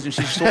lanes and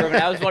she's swerving.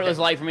 That was what it was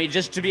like for me,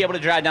 just to be able to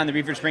drive down the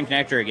Beaufort Spring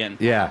Connector again.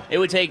 Yeah. It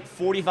would take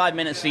 45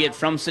 minutes to get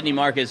from Sidney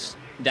Marcus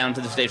down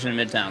to the station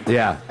in Midtown.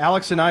 Yeah.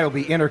 Alex and I will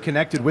be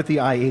interconnected with the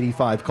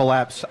I-85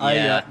 collapse.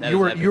 That You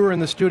was were in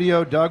the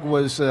studio. Doug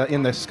was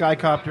in the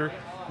Skycopter.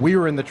 We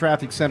were in the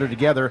traffic center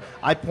together.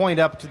 I point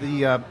up to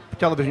the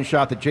television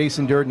shot that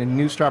Jason Durden and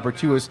Newstropper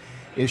 2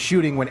 is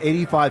shooting when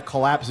 85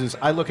 collapses.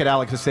 I look at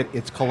Alex and said,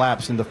 it's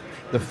collapsed. And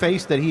the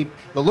face that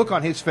the look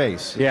on his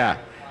face. Yeah.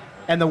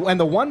 And the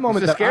one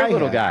moment He's a that scared I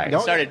little had, guy.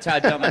 Started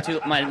typing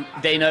out my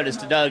day notice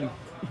to Doug.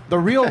 The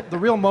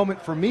real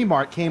moment for me,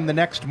 Mark, came the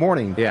next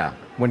morning. Yeah.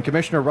 When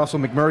Commissioner Russell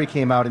McMurray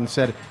came out and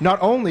said, not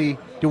only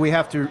do we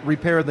have to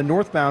repair the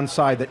northbound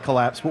side that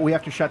collapsed, but we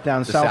have to shut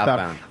down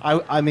southbound.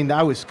 I mean,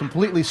 I was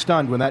completely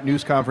stunned when that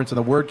news conference and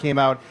the word came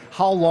out.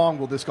 How long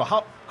will this go?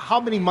 How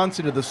many months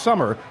into the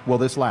summer will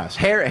this last?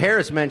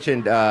 Harris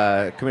mentioned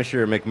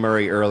Commissioner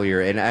McMurray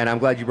earlier, and I'm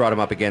glad you brought him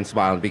up again,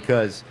 Smiling,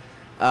 because,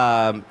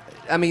 I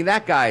mean,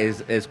 that guy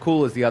is as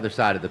cool as the other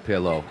side of the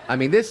pillow. I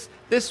mean, this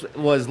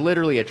was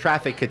literally a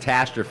traffic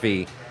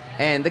catastrophe,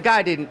 and the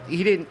guy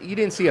you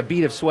didn't see a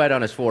bead of sweat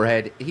on his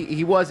forehead.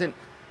 He wasn't.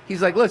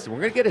 He's like, listen,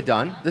 we're going to get it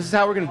done. This is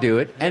how we're going to do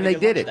it, and they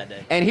did it.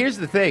 And here's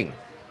the thing,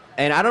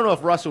 and I don't know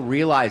if Russell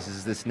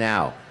realizes this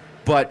now,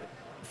 but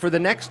for the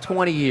next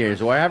 20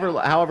 years, or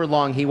however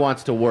long he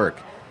wants to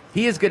work,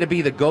 he is going to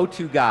be the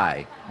go-to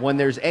guy when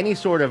there's any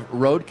sort of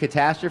road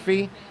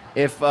catastrophe.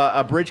 If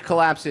a bridge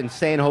collapses in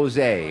San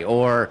Jose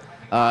or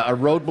a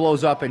road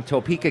blows up in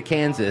Topeka,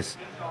 Kansas,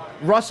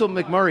 Russell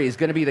McMurray is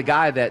going to be the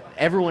guy that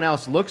everyone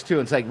else looks to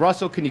and it's like,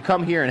 Russell, can you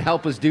come here and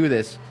help us do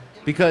this?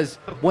 Because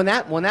when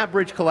that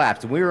bridge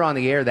collapsed, and we were on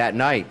the air that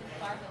night,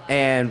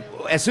 and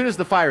as soon as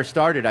the fire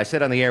started, I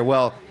said on the air,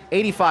 well,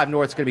 85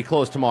 North is going to be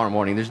closed tomorrow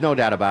morning. There's no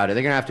doubt about it.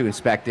 They're going to have to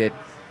inspect it.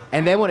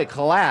 And then when it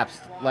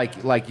collapsed,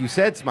 like you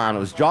said, Smile, it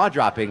was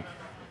jaw-dropping.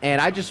 And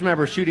I just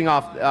remember shooting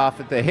off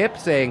at the hip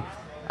saying,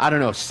 I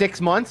don't know,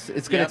 6 months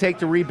it's going to take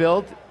to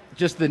rebuild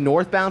just the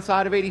northbound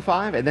side of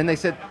 85. And then they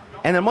said,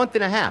 and a month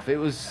and a half.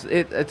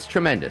 It's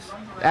tremendous.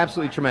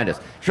 Absolutely tremendous.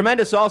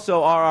 Tremendous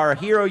also are our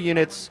hero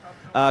units.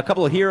 A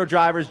couple of hero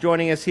drivers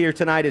joining us here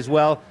tonight as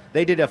well.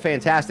 They did a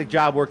fantastic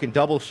job working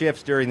double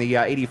shifts during the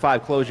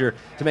 85 closure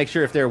to make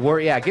sure if there were,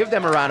 give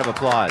them a round of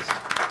applause.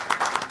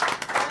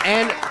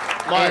 And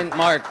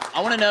Mark,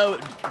 I want to know,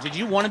 did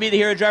you want to be the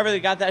hero driver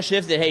that got that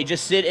shift that, hey,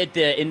 just sit at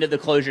the end of the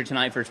closure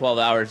tonight for 12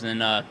 hours and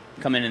then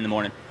come in the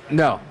morning?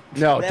 No,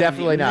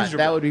 definitely not.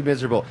 That would be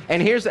miserable.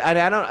 And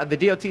the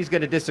DOT is going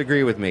to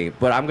disagree with me,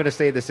 but I'm going to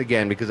say this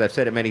again because I've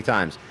said it many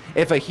times.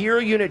 If a hero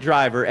unit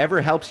driver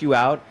ever helps you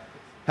out,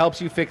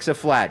 helps you fix a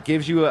flat,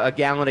 gives you a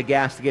gallon of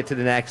gas to get to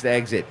the next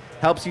exit,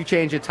 helps you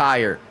change a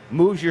tire,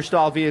 moves your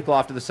stalled vehicle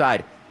off to the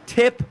side,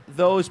 tip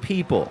those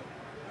people.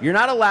 You're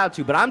not allowed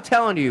to, but I'm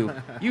telling you,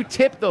 you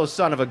tip those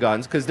son of a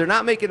guns because they're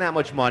not making that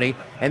much money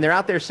and they're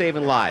out there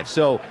saving lives.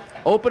 So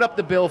open up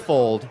the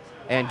billfold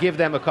and give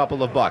them a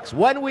couple of bucks.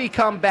 When we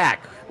come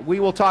back,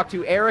 we will talk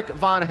to Eric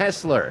Von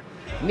Hessler,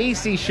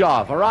 Nisi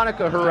Shaw,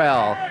 Veronica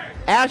Harrell,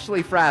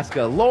 Ashley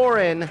Frasca,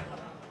 Lauren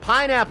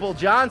Pineapple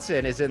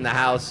Johnson is in the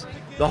house.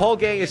 The whole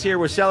gang is here.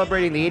 We're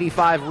celebrating the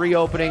 85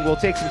 reopening. We'll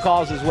take some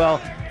calls as well.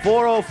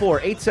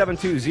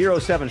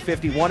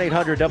 404-872-0750,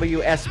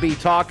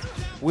 1-800-WSB-TALK.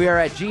 We are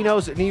at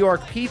Gino's New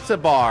York Pizza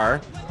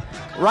Bar,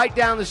 right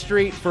down the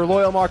street. For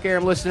loyal Mark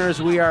Arum listeners,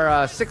 we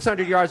are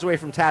 600 yards away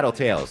from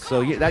Tattletales,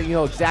 so you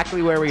know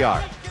exactly where we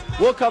are.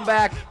 We'll come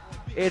back.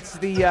 It's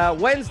the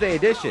Wednesday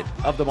edition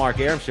of the Mark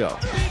Arum Show.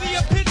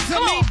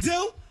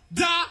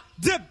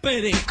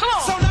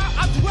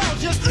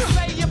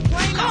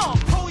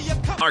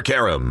 Mark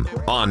Arum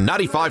on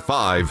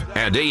 95.5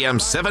 and AM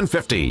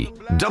 750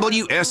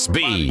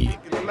 WSB.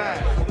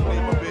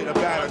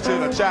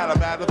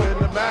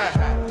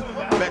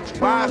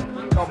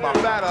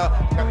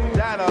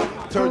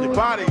 Turn your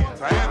body into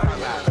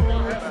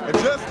antimatter. And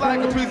just like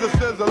a piece of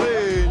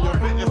sizzling, you'll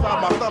fit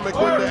inside my stomach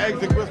with the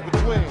eggs and grits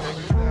between.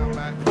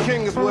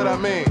 King is what I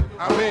mean.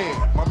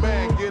 My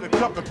man, get a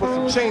cup and put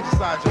some change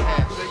inside your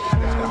hand.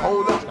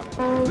 Hold up.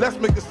 Let's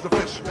make this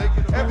official.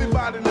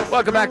 Everybody,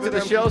 welcome back to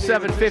the show.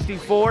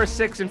 7:54,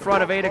 6 in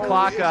front of 8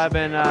 o'clock. I've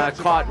been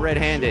caught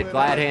red-handed,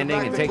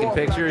 glad-handing and taking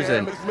pictures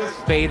and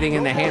bathing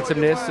in the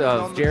handsomeness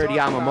of Jared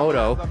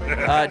Yamamoto.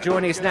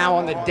 Joining us now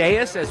on the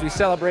dais as we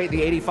celebrate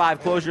the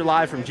 85 closure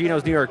live from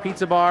Gino's New York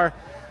Pizza Bar.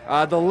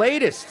 The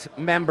latest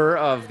member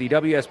of the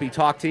WSB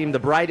Talk team, the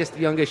brightest,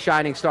 youngest,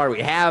 shining star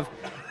we have,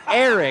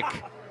 Eric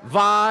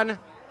Von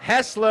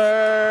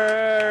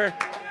Hessler.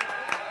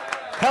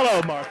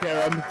 Hello, Mark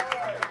Arum.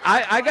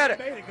 I got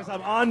it because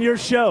I'm on your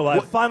show.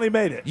 I finally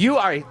made it. You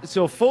are,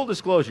 so full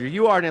disclosure,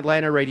 you are an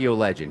Atlanta radio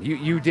legend.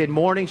 You did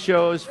morning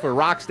shows for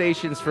rock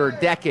stations for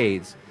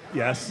decades.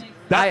 Yes,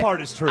 that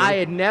part is true. I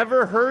had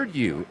never heard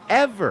you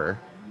ever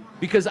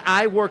because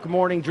I work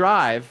morning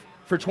drive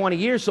for 20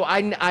 years, so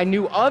I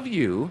knew of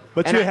you.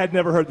 But you had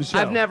never heard the show.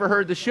 I've never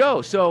heard the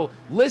show. So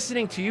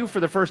listening to you for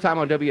the first time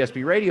on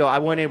WSB Radio, I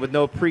went in with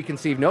no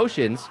preconceived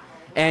notions.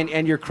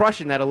 and you're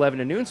crushing that 11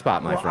 to noon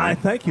spot, my friend.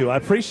 Thank you. I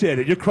appreciate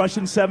it. You're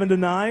crushing 7 to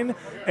 9,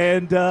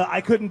 and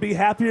I couldn't be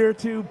happier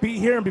to be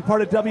here and be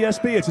part of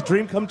WSB. It's a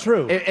dream come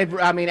true.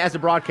 I mean, as a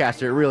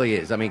broadcaster, it really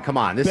is. I mean, come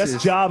on. This Best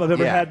is job I've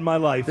ever had in my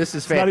life. This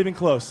is it's not even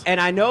close. And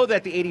I know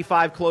that the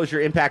 85 closure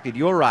impacted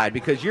your ride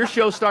because your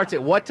show starts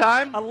at what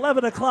time?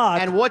 11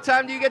 o'clock. And what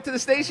time do you get to the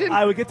station?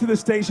 I would get to the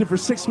station for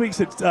 6 weeks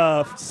at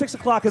 6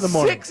 o'clock in the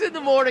morning. 6 in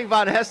the morning,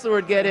 Von Hessler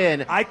would get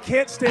in. I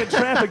can't stand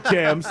traffic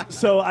jams,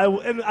 so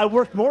I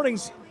worked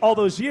mornings all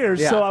those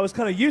years, so I was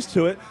kind of used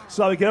to it.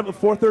 So I would get up at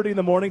 4:30 in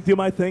the morning, do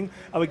my thing.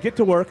 I would get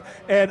to work,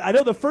 and I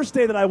know the first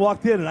day that I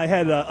walked in and I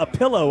had a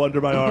pillow under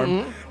my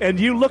arm, and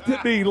you looked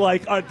at me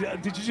like,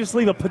 did you just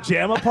leave a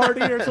pajama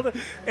party or something?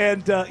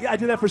 And I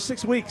did that for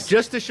 6 weeks.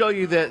 Just to show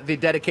you the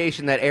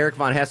dedication that Eric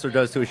Von Hessler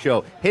does to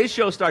his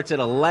show starts at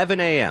 11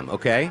 a.m.,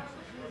 okay?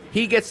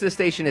 He gets to the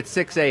station at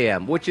 6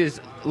 a.m., which is,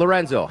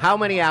 Lorenzo, how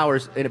many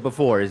hours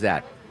before is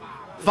that?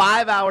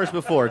 5 hours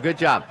before. Good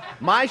job.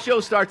 My show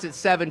starts at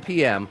 7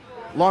 p.m.,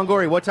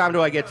 Longoria, what time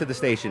do I get to the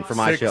station for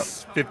my show?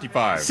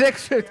 6:55.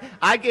 6:50.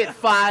 I get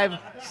 5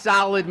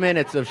 solid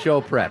minutes of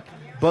show prep.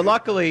 But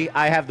luckily,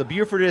 I have the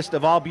Bufordist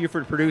of all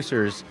Buford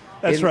producers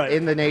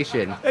in the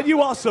nation. And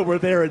you also were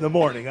there in the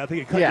morning. I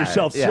think you cut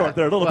yourself short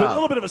there. A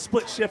little bit of a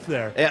split shift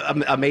there.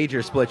 A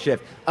major split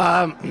shift.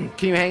 Can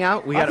you hang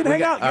out? I can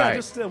hang out. Yeah, right.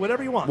 Just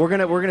whatever you want. We're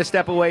gonna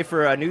step away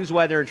for news,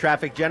 weather, and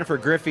traffic. Jennifer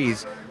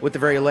Griffey's with the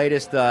very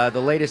latest,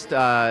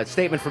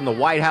 statement from the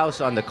White House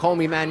on the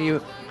Comey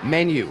menu.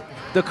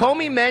 The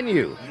Comey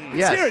menu.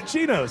 Yes. It's here at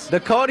Gino's. The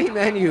Comey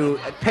menu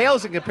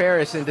pales in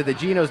comparison to the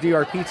Gino's New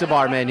York Pizza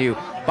Bar menu.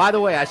 By the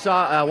way, I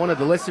saw one of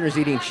the listeners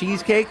eating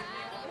cheesecake.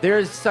 There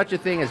is such a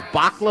thing as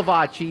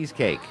baklava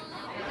cheesecake.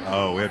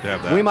 Oh, we have to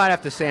have that. We might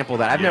have to sample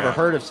that. I've never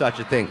heard of such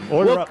a thing.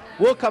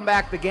 We'll come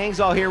back. The gang's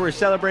all here. We're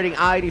celebrating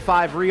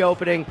I-85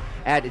 reopening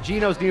at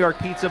Gino's New York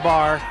Pizza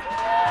Bar,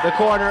 the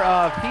corner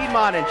of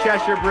Piedmont and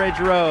Cheshire Bridge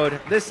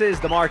Road. This is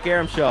the Mark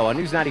Arum Show on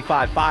News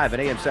 95.5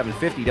 and AM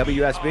 750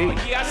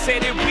 WSB. Yeah, I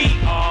said it we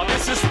are.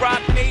 This is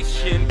Rock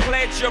Nation.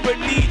 Pledge your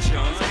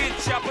allegiance.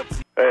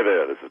 Hey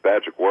there, this is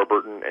Patrick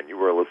Warburton, and you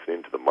are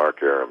listening to the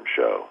Mark Arum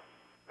Show.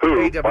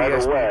 Who, by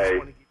the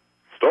way,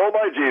 stole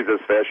my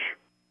Jesus fish.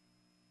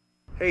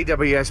 Hey,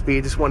 WSB,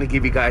 I just want to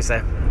give you guys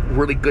a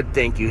really good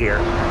thank you here.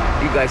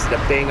 You guys did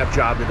a bang-up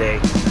job today.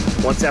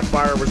 Once that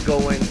fire was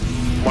going,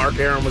 Mark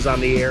Arum was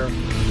on the air,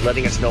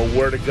 letting us know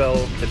where to go,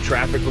 the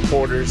traffic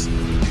reporters.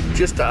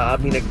 Just, a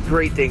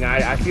great thing.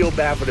 I feel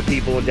bad for the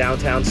people in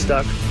downtown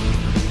stuck,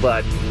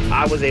 but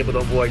I was able to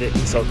avoid it,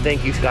 and so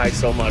thank you guys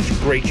so much.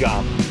 Great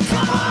job.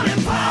 Come on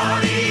and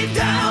party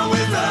down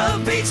with a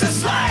pizza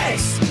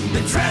slice.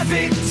 The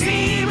traffic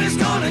team is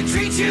gonna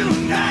treat you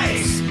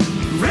nice.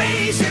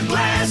 Raise your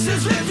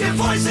glasses, lift your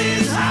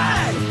voices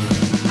high.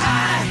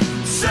 I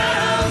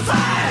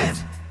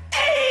survived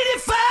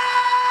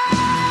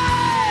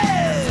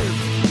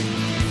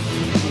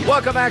 85!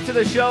 Welcome back to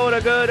the show and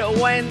a good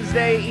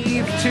Wednesday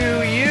Eve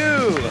to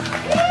you.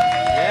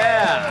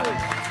 Yeah.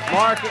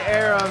 Mark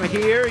Arum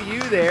here,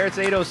 you there. It's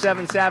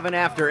 8:07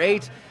 after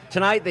 8.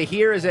 Tonight, the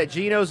Here is at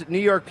Gino's New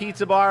York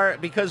Pizza Bar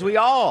because we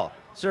all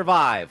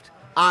survived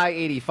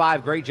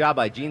I-85. Great job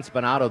by Gene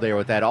Spinato there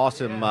with that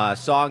awesome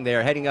song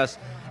there, heading us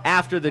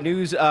after the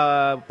news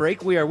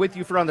break. We are with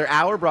you for another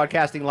hour,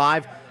 broadcasting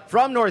live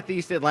from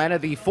Northeast Atlanta,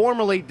 the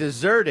formerly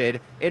deserted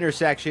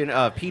intersection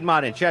of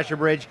Piedmont and Cheshire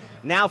Bridge,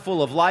 now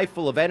full of life,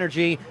 full of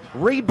energy.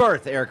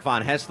 Rebirth, Eric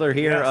Von Hessler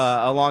here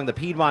along the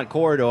Piedmont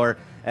corridor,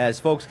 as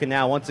folks can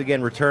now once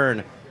again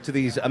return to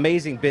these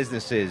amazing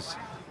businesses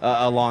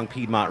along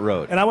Piedmont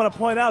Road. And I want to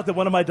point out that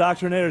one of my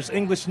doctrinaires,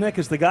 English Nick,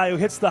 is the guy who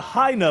hits the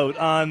high note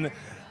on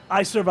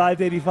I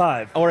Survived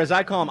 85. Or as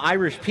I call him,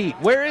 Irish Pete.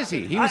 Where is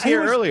he? He was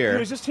here earlier. He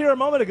was just here a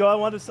moment ago. I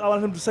wanted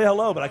him to say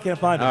hello, but I can't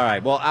find him. All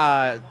right.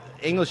 Well,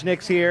 English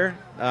Nick's here.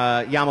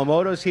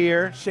 Yamamoto's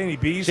here. Shaney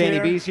B's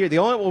here. The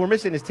only one we're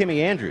missing is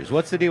Timmy Andrews.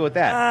 What's the deal with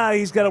that?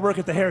 He's got to work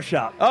at the hair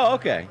shop. Oh,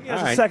 okay. He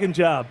has a second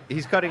job.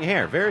 He's cutting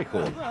hair. Very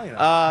cool.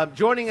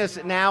 Joining us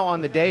now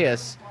on the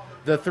dais,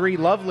 the three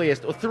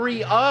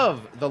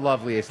of the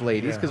loveliest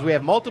ladies, because we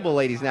have multiple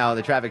ladies now in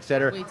the traffic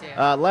center. We do.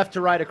 Left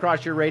to right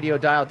across your radio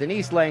dial,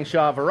 Denise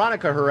Langshaw,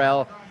 Veronica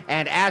Harrell,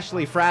 and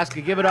Ashley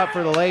Frasca. Give it up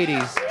for the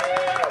ladies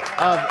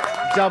of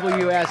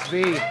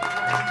WSB.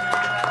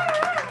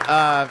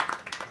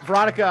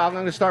 Veronica, I'm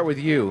going to start with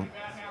you.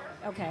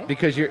 Okay.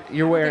 Because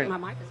you're wearing. My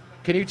mic is...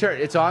 Can you turn?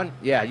 It's on.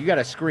 Yeah, you got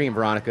to scream,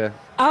 Veronica.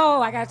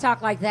 Oh, I got to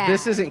talk like that.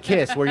 This isn't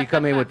Kiss, where you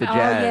come in with the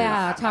jazz. Oh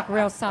yeah, talk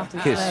real soft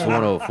and Kiss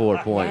slow.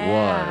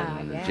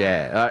 104.1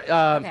 jazz.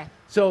 Okay.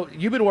 So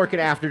you've been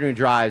working afternoon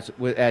drives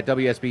at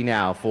WSB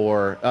now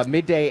for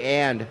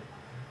midday and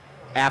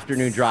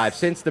afternoon drives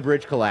since the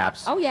bridge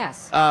collapse. Oh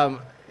yes.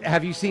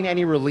 Have you seen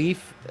any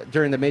relief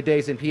during the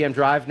middays and PM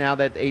drive now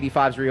that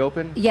 85's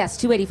reopened? Yes,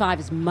 285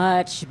 is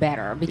much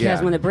better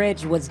because when the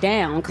bridge was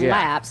down,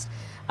 collapsed,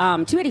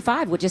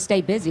 285 would just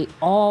stay busy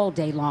all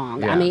day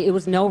long. Yeah. I mean, it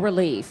was no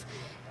relief.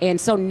 And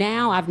so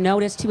now I've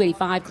noticed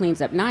 285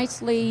 cleans up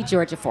nicely,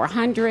 Georgia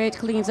 400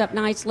 cleans up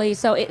nicely,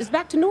 so it's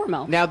back to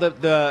normal. Now,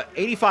 the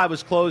 85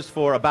 was closed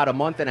for about a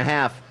month and a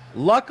half.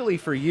 Luckily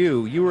for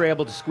you, you were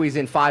able to squeeze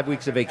in 5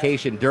 weeks of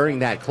vacation during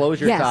that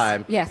closure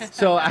time. Yes.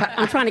 So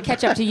I'm trying to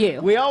catch up to you.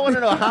 We all want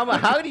to know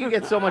how do you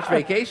get so much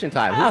vacation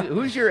time?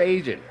 Who's your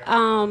agent?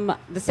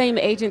 The same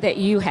agent that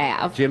you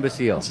have. Jim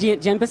Basile.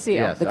 Jim Basile,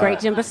 Yes, the all great right.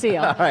 Jim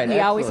Basile. All right, he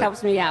always excellent.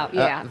 helps me out.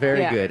 Yeah.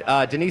 Very yeah.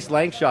 good. Denise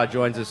Langshaw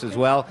joins us as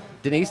well.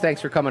 Denise, thanks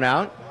for coming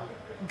out.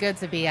 Good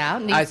to be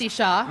out. Niecy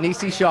Shaw.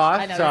 Niecy Shaw.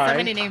 I know, sorry. there's so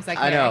many names I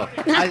I know.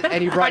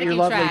 And you brought Hard to your keep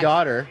lovely track.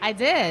 daughter. I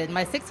did.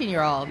 My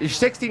 16-year-old. Your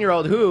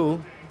 16-year-old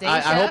who, I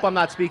Daisha? hope I'm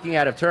not speaking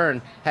out of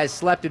turn, has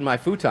slept in my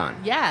futon.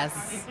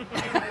 Yes.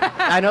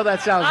 I know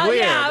that sounds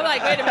weird. Yeah, I'm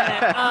like, wait a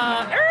minute.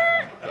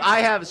 I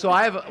have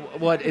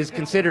what is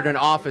considered an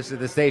office at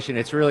the station.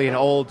 It's really an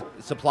old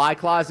supply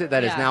closet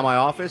that is Yeah. now my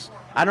office.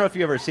 I don't know if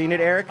you've ever seen it,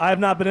 Eric. I have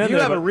not been in You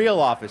there. have a but- real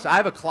office. I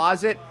have a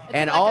closet,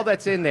 and all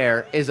that's in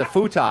there is a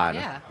futon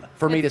Yeah.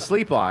 for me to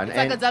sleep on. It's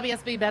like a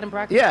WSB bed and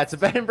breakfast. Yeah, it's a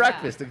bed and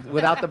breakfast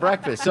without the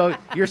breakfast. So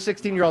your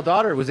 16-year-old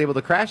daughter was able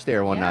to crash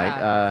there one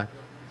night.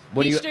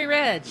 Peachtree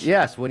Ridge.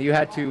 Yes, when you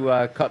had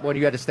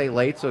to stay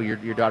late, so your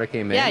daughter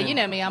came in. Yeah, you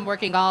know me. I'm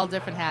working all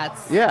different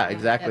hats. Yeah,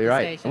 exactly at the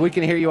right. station. And we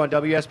can hear you on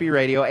WSB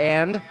Radio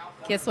and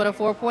Kiss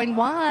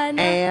 104.1.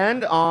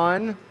 and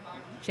on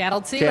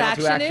Channel 2 Channel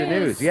 2 Action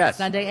News. Yes,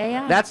 Sunday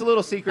AM. That's a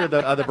little secret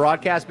of the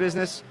broadcast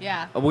business.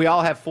 Yeah. We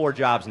all have 4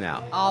 jobs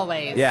now.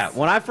 Always. Yeah,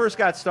 when I first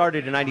got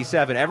started in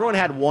 '97, everyone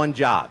had one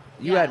job.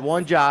 You had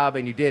one job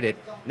and you did it.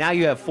 Now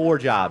you have 4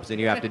 jobs and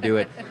you have to do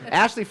it.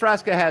 Ashley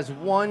Fresca has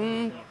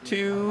 1,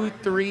 2,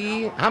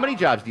 3. How many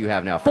jobs do you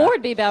have now? 4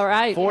 would be about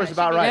right. 4 is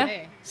about right.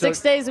 Yeah. So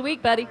 6 days a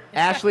week, buddy.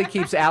 Ashley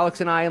keeps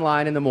Alex and I in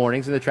line in the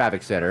mornings in the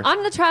traffic center.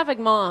 I'm the traffic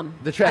mom.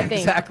 I think.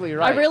 Exactly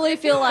right. I really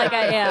feel like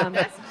I am.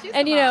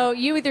 And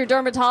you with your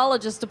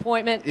dermatologist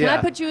appointment, can I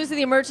Yeah. put you as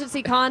the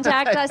emergency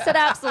contact? I said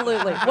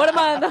absolutely. What am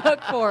I on the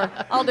hook for?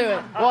 I'll do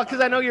it. Well,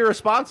 because I know you're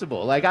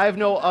responsible. Like I have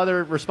no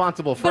other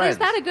responsible But friends. is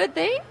that a good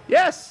thing?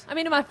 Yes. I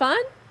mean, am I fun?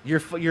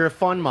 You're a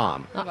fun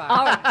mom. All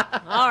right.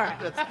 All right.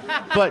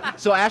 But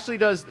so Ashley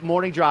does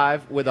morning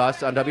drive with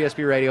us on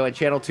WSB Radio and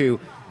Channel 2,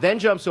 then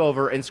jumps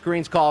over and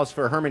screens calls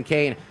for Herman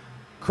Cain.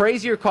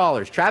 Crazier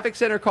callers, traffic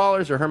center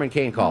callers or Herman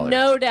Cain callers?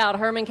 No doubt,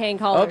 Herman Cain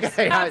callers.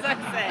 Okay.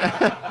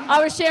 I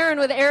was sharing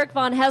with Eric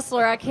Von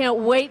Hessler. I can't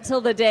wait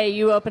till the day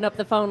you open up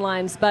the phone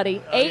lines,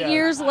 buddy. 8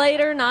 years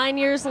later, 9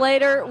 years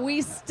later,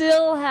 we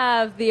still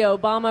have the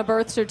Obama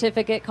birth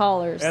certificate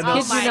callers. And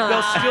Kid you not.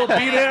 they'll still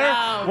be there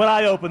when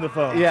I open the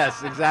phone.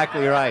 Yes,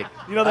 exactly right.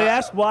 You know, they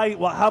ask why.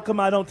 Well, how come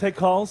I don't take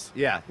calls?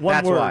 Yeah, One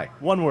that's word. why.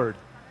 One word.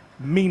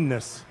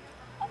 Meanness.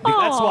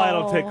 That's why I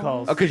don't take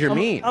calls. Oh, 'cause you're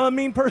mean. I'm a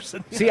mean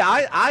person. See,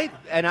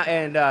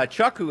 and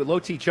Chuck, Low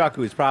T Chuck,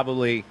 who's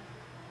probably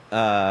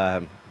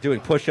doing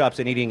push-ups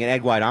and eating an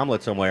egg white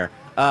omelet somewhere.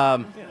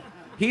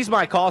 He's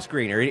my call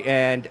screener,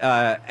 and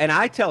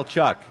I tell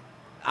Chuck,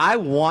 I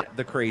want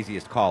the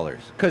craziest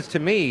callers because to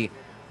me,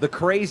 the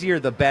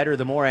crazier, the better,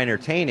 the more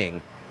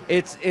entertaining.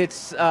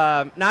 It's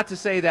not to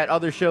say that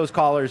other shows'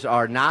 callers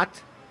are not.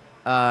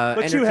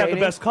 But you have the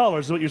best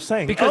callers, is what you're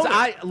saying. Because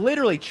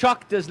Oh.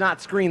 Chuck does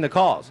not screen the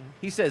calls.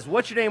 He says,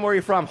 "What's your name? Where are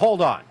you from?"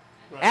 Hold on.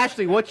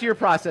 Ashley, what's your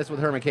process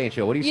with Herman Cain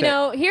Show? What do you say? You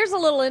know, here's a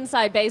little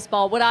inside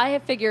baseball. What I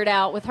have figured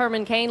out with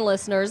Herman Cain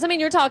listeners, I mean,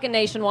 you're talking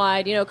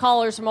nationwide,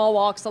 callers from all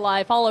walks of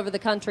life, all over the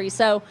country.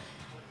 So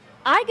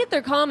I get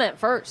their comment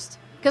first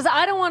because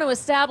I don't want to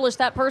establish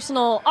that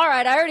personal, all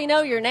right, I already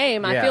know your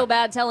name. I Yeah. feel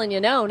bad telling you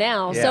no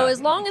now. Yeah. So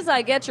as long as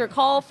I get your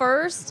call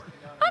first,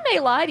 I may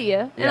lie to you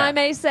and Yeah. I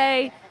may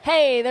say,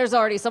 hey, there's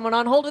already someone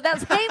on hold with that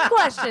same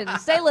question.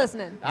 Stay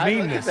listening. I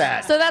look at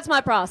that. So that's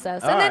my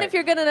process. All and then right. if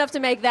you're good enough to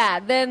make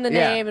that, then the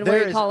name and there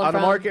where you is- call on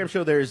from. the Mark Aram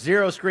Show, there's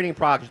zero screening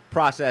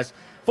process.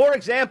 For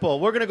example,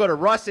 we're going to go to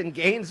Russ in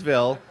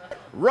Gainesville.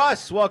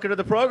 Russ, welcome to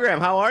the program.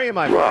 How are you,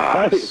 my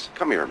friend? Russ,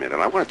 come here a minute.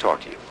 I want to talk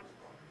to you.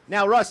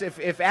 Now, Russ,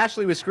 if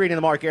Ashley was screening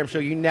the Mark Aram Show,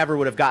 you never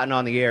would have gotten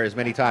on the air as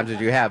many times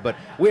as you have. But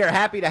we are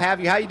happy to have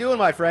you. How you doing,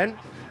 my friend?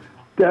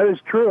 That is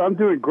true. I'm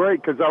doing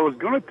great because I was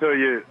going to tell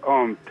you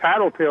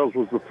Tattletales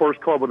was the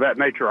first club of that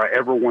nature I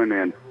ever went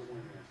in.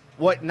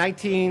 What,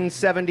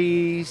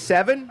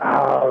 1977?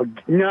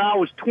 No, I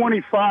was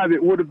 25.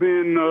 It would have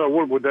been,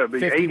 what would that be,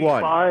 51.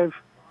 85?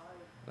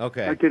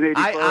 Okay.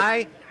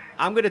 1985.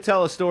 I'm going to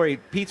tell a story.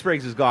 Pete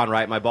Spriggs is gone,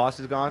 right? My boss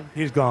is gone?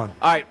 He's gone.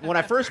 All right. When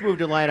I first moved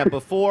to Atlanta,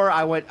 before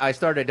I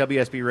started at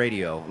WSB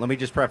Radio, let me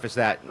just preface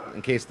that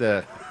in case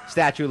the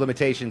statute of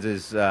limitations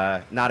is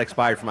not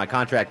expired for my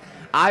contract.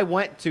 I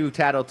went to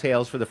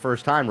Tattletales for the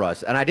first time,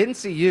 Russ, and I didn't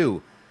see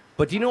you,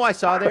 but do you know who I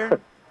saw there?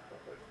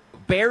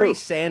 Barry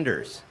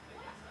Sanders.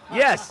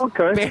 Yes,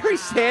 Barry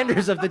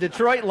Sanders of the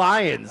Detroit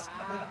Lions.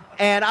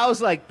 And I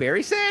was like,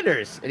 Barry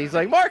Sanders. And he's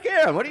like, Mark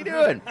Aram, what are you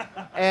doing?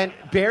 And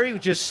Barry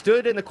just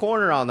stood in the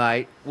corner all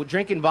night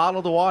drinking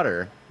bottled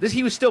water.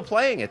 He was still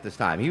playing at this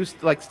time. He was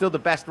still the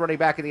best running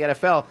back in the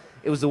NFL.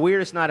 It was the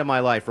weirdest night of my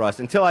life, Russ,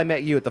 until I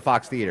met you at the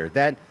Fox Theater.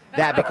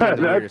 That became the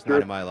That's weirdest night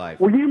true. of my life.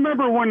 Well, you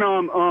remember when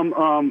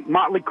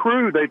Motley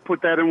Crue, they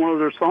put that in one of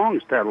their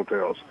songs,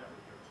 Tattletales?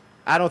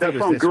 I don't think That it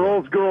was song, this one.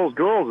 Girls, Girls,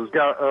 Girls, has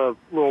got a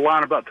little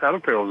line about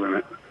Tattletales in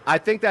it. I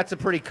think that's a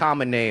pretty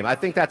common name. I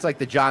think that's like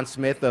the John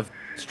Smith of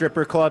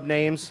stripper club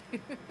names.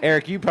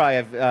 Eric, you probably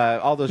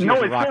have all those years No,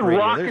 of it rock said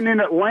radio. Rockin' in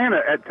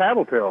Atlanta at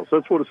Tattletales.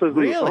 That's what it says in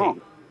the Really?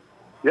 song.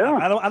 Yeah.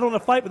 I don't want to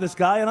fight with this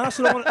guy, and I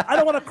also don't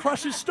want to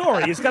crush his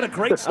story. He's got a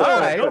great story. All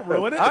right. Don't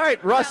ruin it. All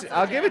right, Russ,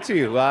 I'll give it to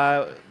you.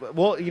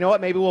 Well, you know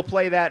what? Maybe we'll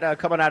play that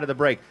coming out of the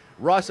break.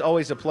 Russ,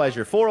 always a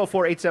pleasure.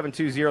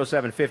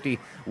 404-872-0750,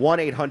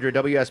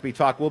 1-800-WSB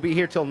Talk. We'll be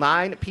here till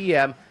 9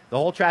 p.m. The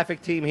whole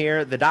traffic team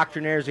here. The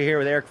Doctrinaires are here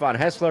with Eric Von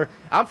Hessler.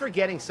 I'm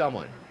forgetting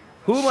someone.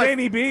 Who am I?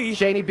 Shaney B.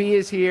 Shaney B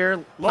is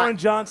here. Lauren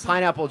Johnson.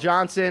 Pineapple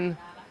Johnson.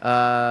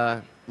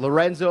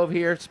 Lorenzo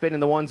here, spinning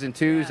the ones and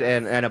twos,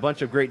 and a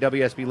bunch of great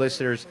WSB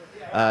listeners.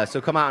 So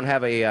come out and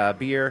have a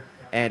beer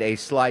and a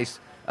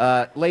slice.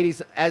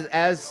 Ladies,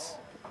 as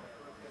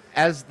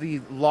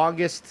the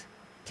longest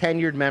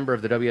tenured member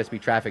of the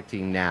WSB traffic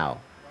team now,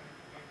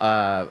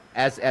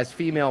 as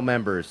female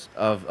members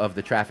of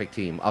the traffic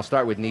team, I'll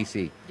start with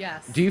Nisi.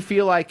 Yes. Do you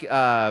feel like,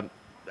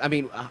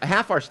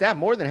 half our staff,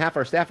 more than half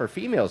our staff are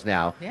females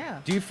now. Yeah.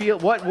 Do you feel,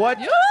 what?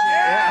 Yeah.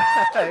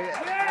 World.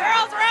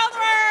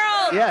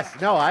 Yes,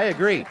 no, I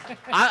agree.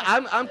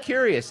 I'm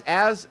curious,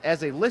 as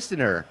a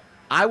listener,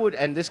 I would,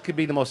 and this could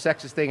be the most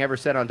sexist thing ever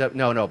said on,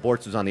 no,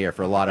 Bortz was on the air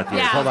for a lot of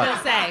years. Yeah, Hold I on.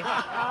 was going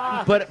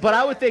to say. But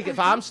I would think if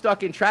I'm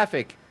stuck in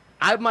traffic,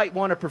 I might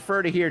want to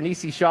prefer to hear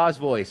Nisi Shaw's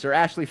voice or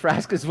Ashley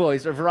Frasca's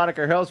voice or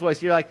Veronica Hill's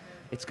voice. You're like,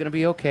 it's going to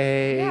be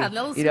okay. Yeah,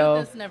 little you know,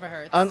 sweetness never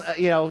hurts.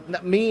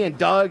 Me and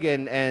Doug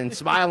and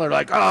Smile are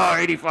like, oh,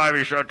 85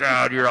 is shut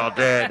down. You're all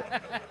dead.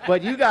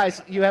 But you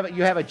guys, you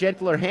have a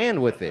gentler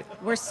hand with it.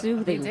 We're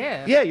soothing. We do.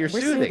 Yeah, you're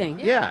We're soothing.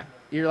 Yeah.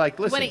 You're like,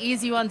 We listen. want to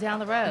ease you on down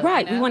the road.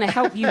 Right. You know? We want to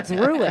help you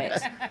through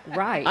it.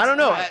 Right. I don't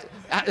know. Right.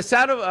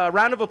 A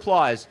round of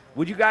applause.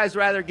 Would you guys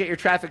rather get your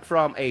traffic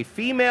from a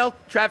female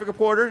traffic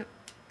reporter?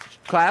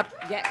 Clap.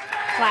 Yeah.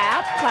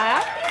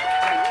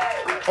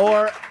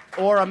 Clap.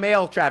 Or a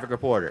male traffic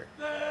reporter?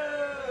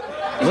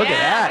 Look at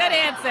that.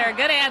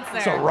 Good answer.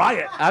 It's a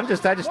riot. I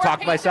just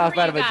talked myself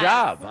out of a guys.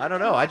 job. I don't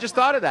know. I just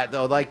thought of that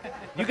though. Like,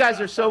 you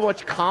guys are so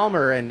much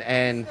calmer and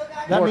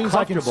That more means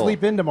I can comfortable.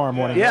 sleep in tomorrow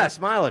morning. Yeah, right?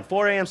 smiling.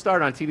 4 a.m.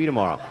 start on TV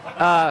tomorrow.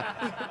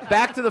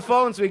 Back to the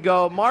phones we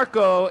go.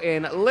 Marco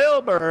in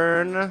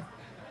Lilburn.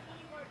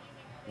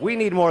 We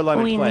need more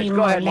lemon pledge.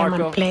 Go ahead,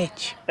 Marco.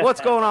 What's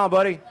going on,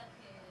 buddy?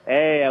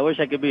 Hey, I wish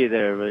I could be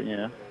there, but you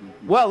know.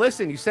 Well,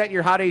 listen, you sent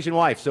your hot Asian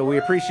wife, so we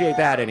appreciate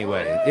that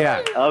anyway.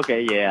 Yeah.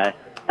 Okay, yeah.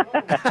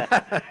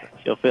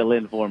 She'll fill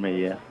in for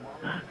me, yeah.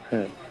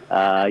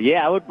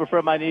 Yeah, I would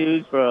prefer my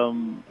news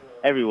from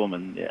every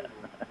woman, yeah.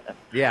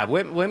 Yeah,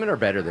 women are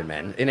better than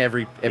men in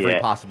every Yeah.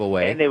 possible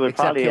way. And they would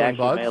except probably killing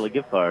actually bugs. mail a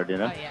gift card, you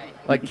know.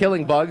 Like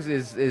killing bugs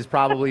is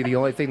probably the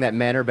only thing that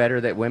men are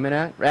better than women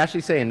at. We're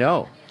actually saying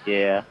no.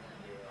 Yeah.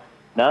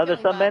 No,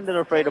 there's some men that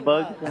are afraid of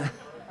bugs.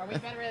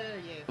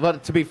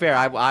 But to be fair,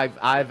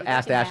 I've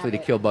asked Ashley to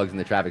kill bugs in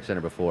the traffic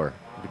center before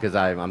because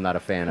I'm not a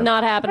fan of.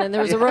 Not happening.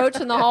 There was a roach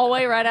in the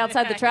hallway right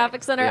outside the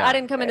traffic center. Yeah. I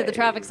didn't come into the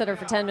traffic center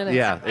for 10 minutes.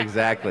 Yeah,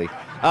 exactly.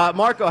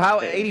 Marco,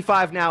 how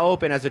 85 now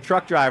open as a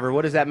truck driver?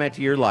 What has that meant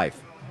to your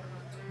life?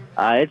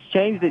 It's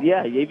changed it,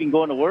 yeah. Even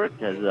going to work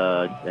has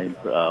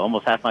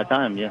almost half my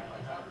time, yeah.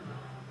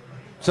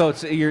 So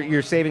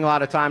you're saving a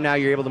lot of time now.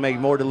 You're able to make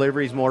more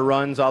deliveries, more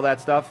runs, all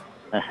that stuff.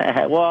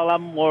 Well,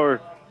 I'm more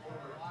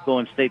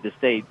going state to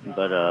state,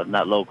 but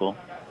not local.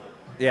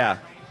 Yeah.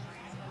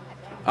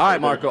 All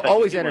right, Marco.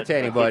 Always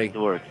entertaining, buddy. To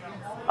work.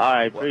 All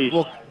right, appreciate.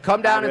 Well,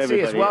 come down and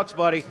see us. Everybody. Welks,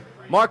 buddy.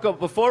 Marco,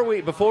 before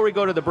we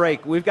go to the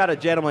break, we've got a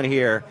gentleman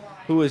here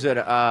who was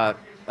a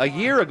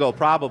year ago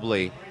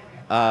probably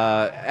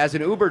as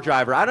an Uber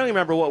driver. I don't even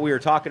remember what we were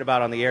talking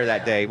about on the air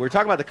that day. We were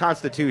talking about the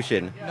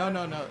Constitution.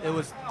 No. It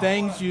was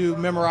things you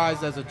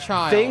memorized as a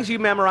child. Things you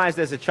memorized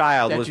as a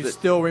child. That was you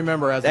still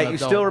remember as an that you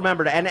adult. still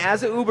remembered. And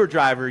as an Uber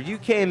driver, you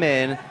came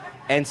in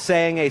and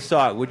sang a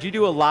song. Would you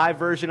do a live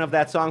version of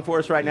that song for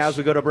us right now as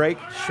we go to break?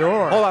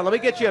 Sure. Hold on, let me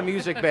get you a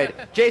music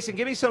bed. Jason,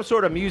 give me some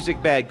sort of music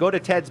bed. Go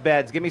to Ted's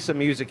Beds. Give me some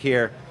music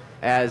here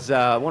as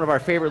one of our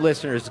favorite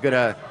listeners is going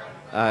to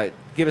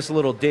give us a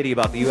little ditty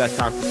about the U.S.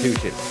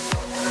 Constitution.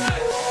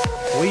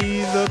 We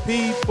the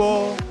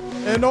people,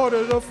 in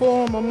order to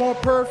form a more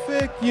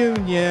perfect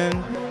union,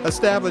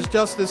 establish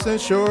justice,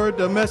 ensure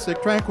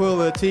domestic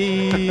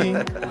tranquility,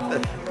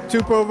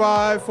 to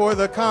provide for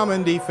the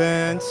common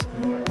defense,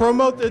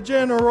 promote the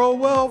general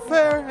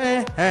welfare,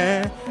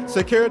 and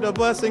secure the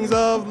blessings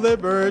of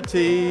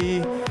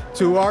liberty,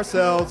 to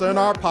ourselves and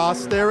our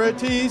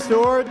posterities to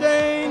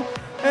ordain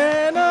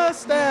and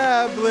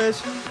establish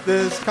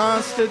this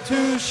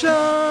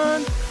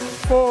Constitution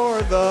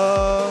for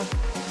the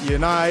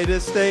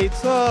United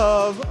States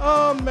of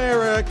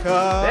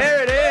America.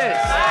 There it is.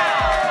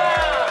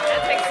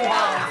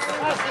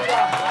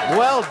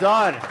 Well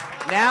done.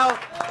 Now,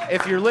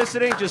 if you're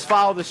listening, just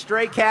follow the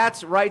Stray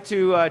Cats right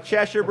to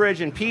Cheshire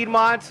Bridge in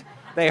Piedmont.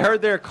 They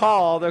heard their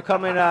call. They're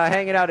coming,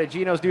 hanging out at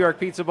Gino's New York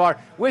Pizza Bar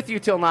with you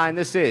till 9.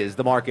 This is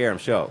the Mark Arum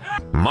Show.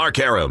 Mark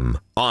Arum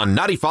on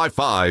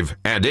 95.5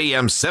 and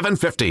AM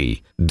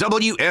 750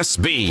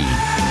 WSB.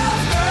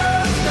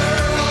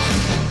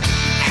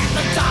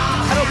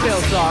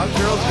 Tattletale song,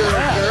 Girls,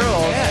 Girls,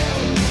 Girls.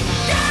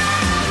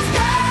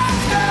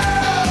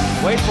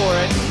 Wait for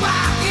it.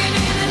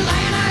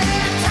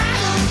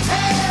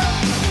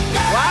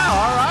 Wow,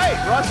 all right.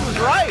 Russ was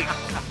right.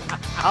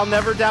 I'll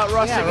never doubt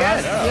Russ again.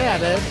 Russ. Yeah,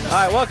 dude. All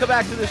right, welcome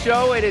back to the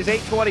show. It is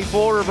 8:24.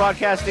 We're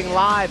broadcasting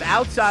live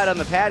outside on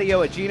the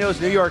patio at Gino's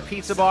New York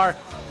Pizza Bar.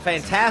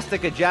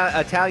 Fantastic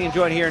Italian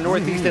joint here in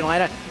Northeast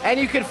Atlanta. And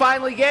you can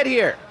finally get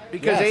here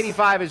because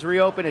 85 is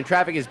reopened and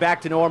traffic is back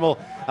to normal.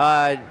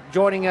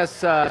 Joining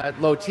us,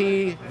 Low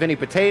T, Vinny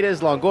Potatoes,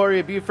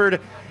 Longoria,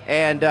 Buford,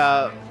 and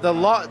the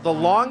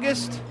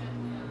longest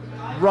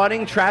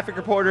running traffic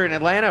reporter in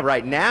Atlanta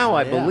right now,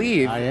 I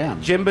believe. I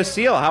am. Jim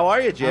Basile. How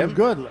are you, Jim? I'm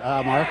good,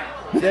 Mark.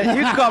 You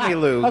can call me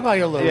Lou. I'll call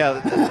you Lou.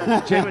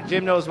 Yeah,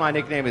 Jim knows my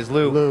nickname is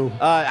Lou. Lou.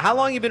 How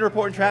long have you been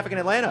reporting traffic in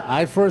Atlanta?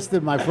 I first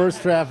did my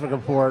first traffic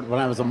report when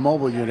I was a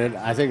mobile unit.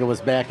 I think it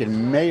was back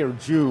in May or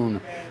June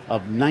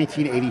of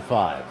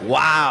 1985.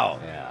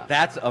 Wow. Yeah.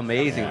 That's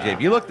amazing, Jim.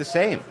 You look the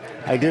same.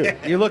 I do.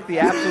 You look the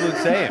absolute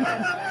same.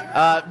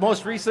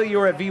 Most recently, you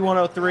were at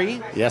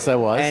V103. Yes, I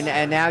was.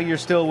 And now you're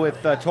still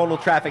with Total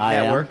Traffic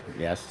Network.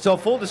 Yes. So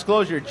full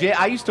disclosure,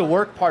 I used to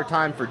work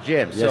part-time for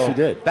Jim. Yes, you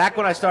did. Back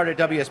when I started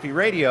at WSB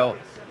Radio,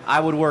 I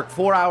would work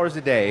 4 hours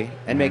a day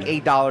and make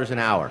 $8 an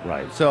hour.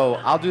 Right. So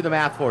I'll do the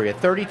math for you.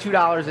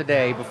 $32 a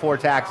day before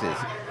taxes.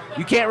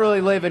 You can't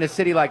really live in a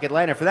city like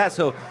Atlanta for that.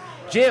 So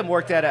Jim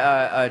worked at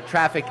a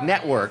traffic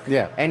network,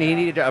 and he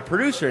needed a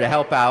producer to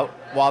help out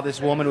while this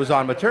woman was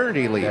on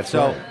maternity leave. That's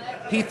so right.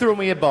 he threw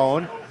me a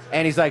bone.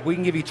 And he's like, we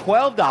can give you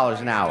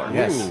 $12 an hour,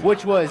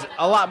 which was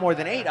a lot more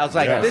than $8. I was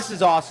like, this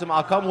is awesome.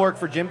 I'll come work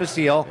for Jim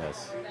Basile,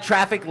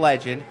 traffic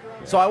legend.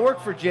 So I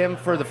worked for Jim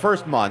for the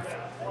first month.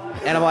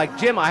 And I'm like,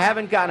 Jim, I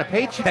haven't gotten a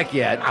paycheck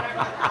yet.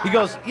 He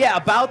goes, yeah,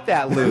 about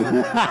that, Lou.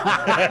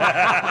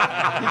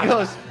 He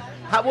goes,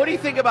 what do you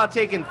think about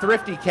taking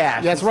thrifty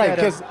cash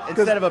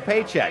instead of a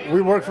paycheck?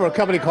 We worked for a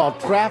company called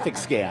Traffic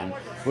Scan.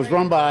 It was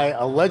run by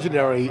a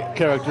legendary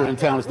character in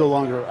town. Is no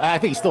longer, I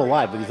think he's still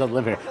alive, but he doesn't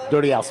live here.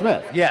 Dirty Al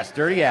Smith. Yes,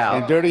 Dirty Al.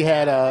 And Dirty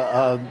had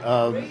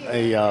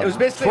it was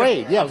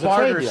basically trade. a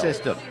barter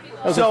system.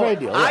 So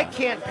I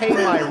can't pay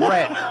my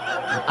rent.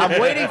 I'm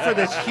waiting for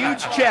this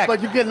huge check.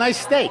 But you get a nice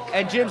steak.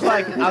 And Jim's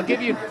like, I'll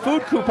give you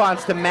food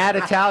coupons to Mad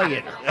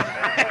Italian.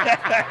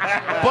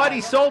 But he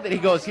sold it. He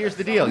goes, here's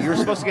the deal. You were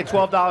supposed to get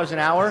 $12 an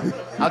hour.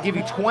 I'll give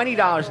you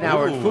 $20 an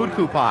hour in food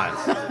coupons.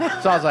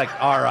 So I was like,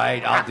 all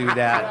right, I'll do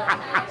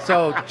that.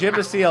 So Jim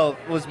Basile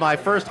was my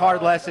first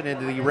hard lesson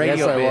into the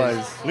radio biz. Yes, I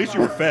was. At least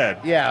you were fed.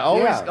 Yeah,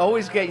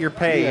 always get your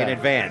pay in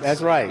advance.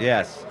 That's right.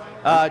 Yes.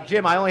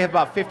 Jim, I only have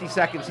about 50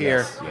 seconds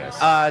here. Yes.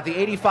 The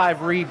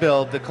 85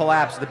 rebuild, the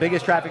collapse, the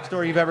biggest traffic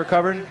story you've ever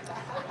covered?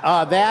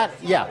 That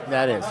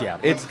is.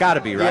 It's got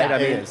to be, right? Yeah,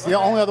 it is. The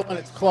only other one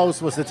that's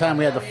close was the time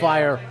we had the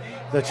fire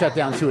that shut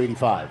down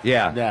 285.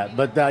 Yeah.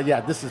 But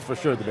this is for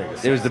sure the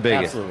biggest. It was the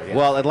biggest. Absolutely. Yeah.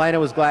 Well, Atlanta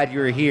was glad you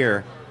were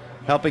here,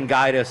 helping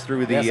guide us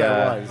through the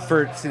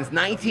since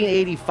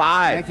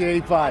 1985.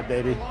 1985,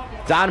 baby.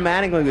 Don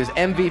Mattingly was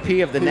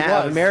MVP of the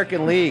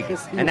American League,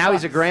 and now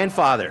he's a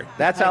grandfather.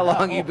 That's how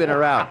long you've been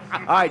around. All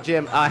right,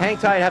 Jim, hang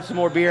tight, have some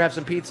more beer, have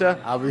some pizza.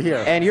 I'll be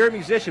here. And you're a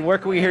musician. Where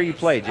can we hear you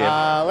play, Jim?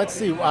 Let's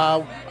see.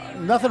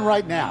 Nothing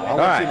right now. I'll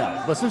let you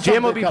know. But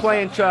Jim will be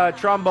playing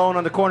trombone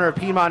on the corner of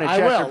Piedmont and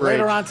Chester Bridge.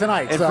 Later on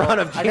tonight. In front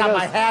of Gino's. I got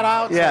my hat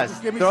out, yes. So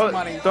just give me some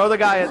money. Throw the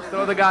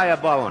guy a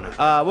bone.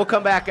 We'll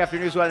come back after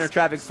news, weather, and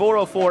traffic.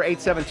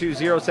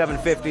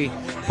 404-872-0750.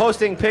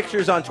 Posting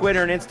pictures on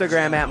Twitter and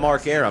Instagram at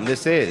Mark Arum.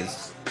 This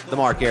is The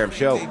Mark Arum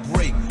Show.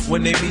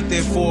 When they meet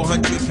their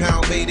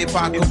 400-pound lady, if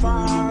I could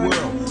rule the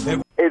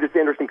world. Hey, this is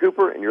Anderson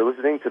Cooper, and you're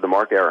listening to The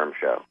Mark Arum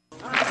Show.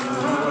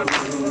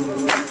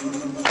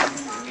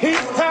 He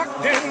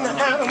packed in the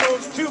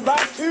animals 2 by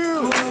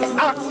 2,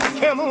 ox, a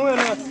camel, and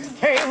a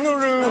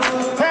kangaroo.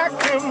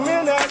 Packed him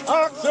in that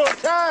ox so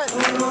tight,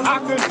 I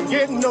couldn't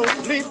get no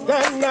sleep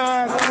that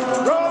night.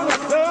 Rolling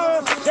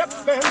Stones, Shep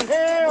and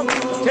Ham,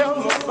 tell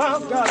them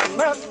about that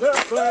master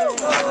plan.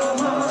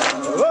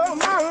 Oh,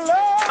 my Lord,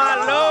 my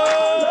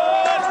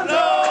Lord, Lord,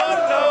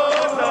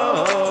 Lord, Lord.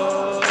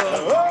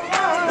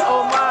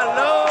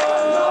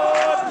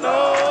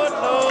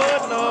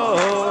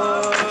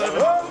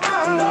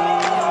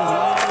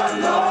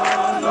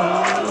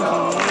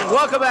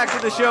 Welcome back to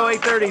the show,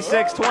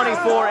 8:36,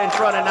 24 in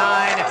front of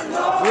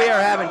 9. We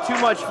are having too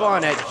much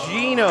fun at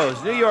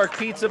Gino's New York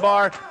Pizza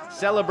Bar,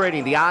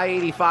 celebrating the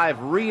I-85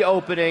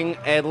 reopening.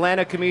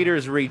 Atlanta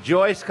commuters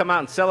rejoice. Come out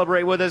and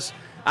celebrate with us.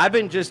 I've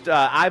been just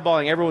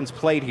eyeballing everyone's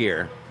plate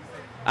here.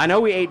 I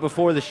know we ate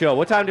before the show.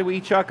 What time did we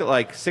eat, Chuck? At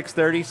like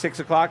 6:30, 6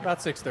 o'clock? About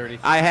 6:30.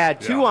 I had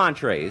 2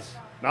 entrees.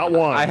 Not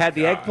one. I had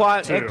the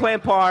eggplant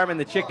parm and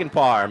the chicken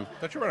parm.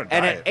 Thought you were on a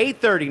and diet.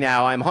 at 8:30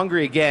 now, I'm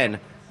hungry again.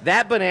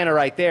 That banana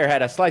right there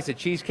had a slice of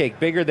cheesecake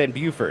bigger than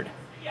Buford.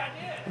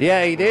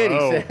 Yeah, he did.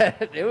 Whoa. He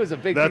said it was a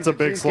big. That's piece a of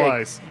big cheesecake.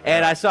 slice.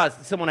 And I saw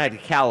someone had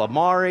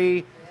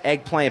calamari,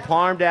 eggplant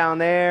parm down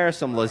there,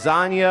 some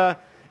lasagna,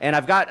 and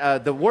I've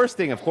got the worst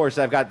thing, of course.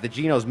 I've got the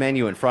Gino's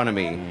menu in front of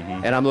me,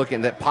 and I'm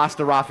looking at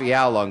pasta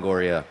Raphael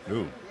Longoria.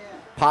 Ooh.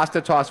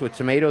 Pasta tossed with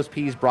tomatoes,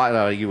 peas, broccoli.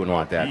 No, you wouldn't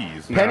want that.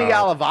 Peas? Penny No.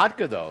 alla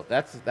vodka, though.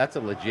 That's a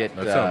legit.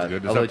 That sounds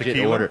good. Is a that legit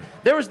tequila? order.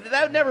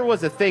 That never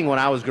was a thing when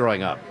I was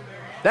growing up.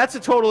 That's a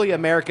totally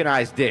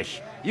Americanized dish.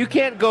 You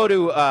can't go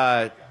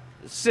to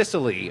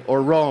Sicily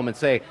or Rome and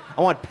say,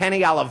 I want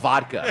penny alla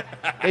vodka.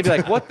 They'd be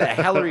like, what the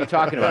hell are you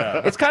talking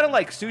about? It's kind of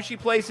like sushi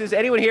places.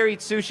 Anyone here eat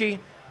sushi?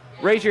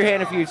 Raise your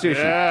hand if you eat sushi.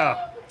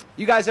 Yeah.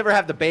 You guys ever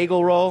have the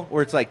bagel roll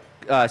where it's like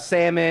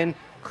salmon,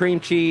 cream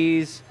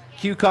cheese,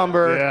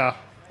 cucumber? Yeah.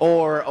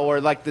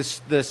 Or like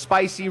the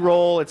spicy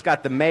roll, it's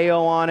got the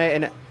mayo on it.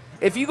 And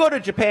if you go to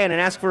Japan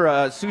and ask for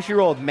a sushi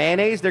roll with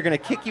mayonnaise, they're going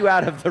to kick you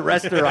out of the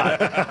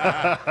restaurant.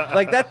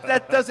 Like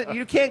that doesn't,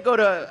 you can't go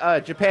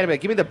to Japan and be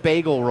like, give me the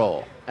bagel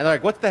roll. And they're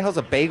like, what the hell's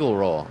a bagel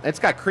roll? And it's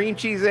got cream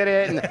cheese in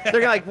it. And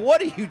they're like,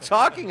 what are you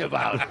talking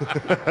about?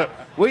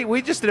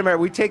 we just in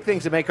America, we take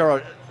things and make our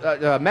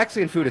own,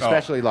 Mexican food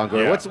especially,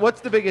 Longoria. yeah.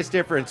 What's the biggest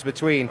difference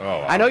between,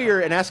 I know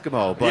you're an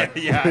Eskimo, but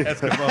Yeah,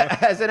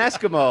 Eskimo. as an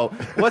Eskimo,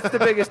 what's the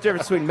biggest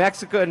difference between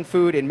Mexican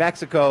food in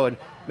Mexico and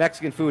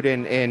Mexican food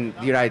in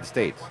the United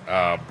States?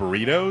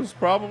 Burritos,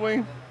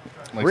 probably.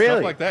 Like Really?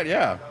 Stuff like that,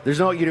 yeah. There's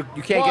no, you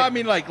can't Well, get. I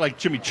mean, like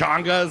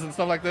chimichangas and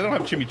stuff like that. They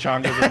don't have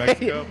chimichangas in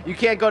Mexico. You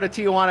can't go to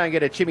Tijuana and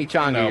get a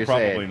chimichanga. No, you're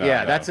probably saying. not,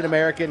 Yeah, no. that's an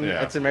American. Yeah.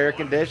 That's an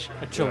American dish.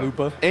 A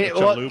chalupa.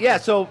 Yeah.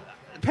 So,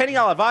 penny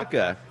alla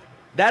vodka,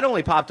 that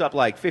only popped up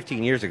like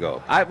 15 years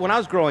ago. When I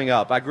was growing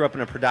up, I grew up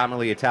in a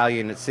predominantly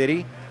Italian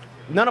city.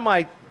 None of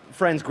my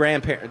friends'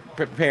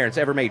 grandparents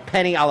ever made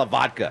penny alla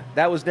vodka.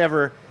 That was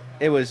never.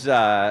 It was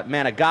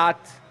manigot,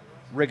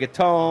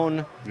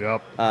 rigatone.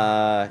 Yep.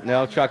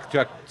 No,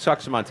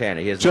 Chuck's from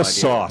Montana. He has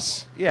Just no idea.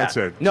 sauce. Yeah. That's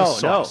it. No, Just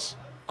sauce.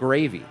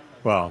 gravy.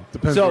 Well,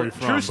 depends So where you're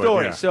from. true but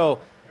story. yeah. So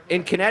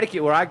in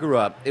Connecticut, where I grew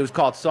up, it was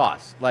called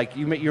sauce. Like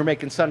you're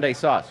making Sunday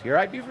sauce. You all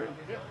right, Buford?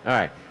 All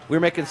right. We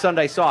were making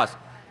Sunday sauce.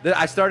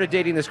 I started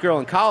dating this girl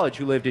in college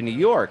who lived in New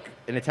York,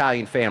 an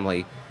Italian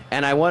family,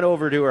 and I went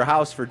over to her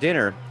house for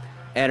dinner,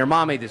 and her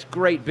mom made this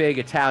great big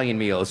Italian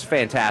meal. It was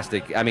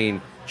fantastic. I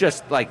mean,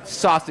 just like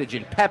sausage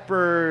and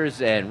peppers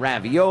and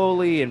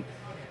ravioli,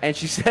 and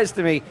she says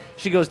to me,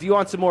 she goes, "Do you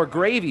want some more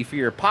gravy for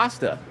your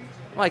pasta?"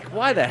 I'm like,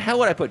 why the hell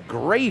would I put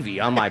gravy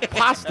on my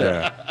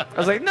pasta? I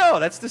was like, no,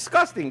 that's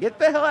disgusting. Get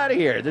the hell out of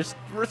here. There's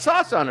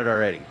sauce on it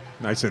already.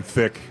 Nice and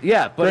thick.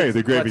 Yeah, but Hey, it's,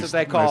 the that's gravy's what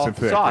they call nice and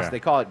thick, sauce. yeah. They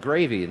call it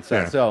gravy and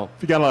stuff. Yeah. So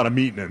if you got a lot of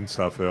meat in it and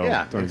stuff,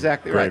 yeah,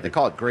 exactly right. gravy. They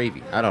call it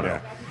gravy. I don't know.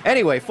 Yeah.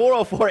 Anyway,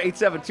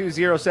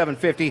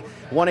 404-872-0750,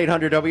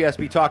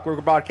 1-800-WSB Talk. We're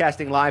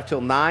broadcasting live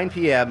till 9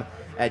 p.m.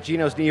 at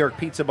Gino's New York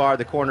Pizza Bar,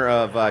 the corner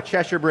of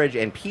Cheshire Bridge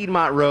and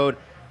Piedmont Road,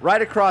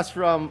 right across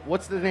from,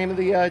 what's the name of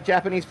the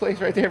Japanese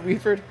place right there,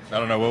 Buford? I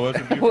don't know. What was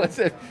it? What's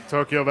it?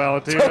 Tokyo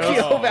Valentina.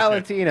 Tokyo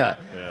Valentina.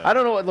 Yeah. I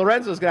don't know what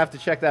Lorenzo's gonna have to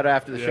check that out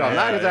after the show. I'm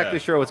not Yeah, exactly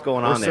yeah. sure what's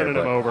going We're on there. sending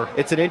him but over.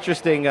 It's an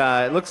interesting.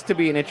 It looks to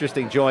be an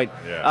interesting joint.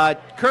 Yeah.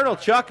 Colonel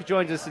Chuck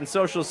joins us in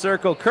Social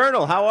Circle.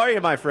 Colonel, how are you,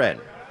 my friend?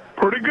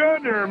 Pretty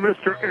good there,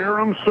 Mr.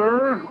 Aram,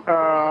 sir.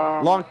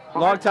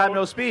 Long time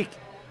no speak.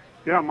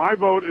 Yeah, my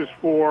vote is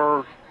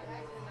for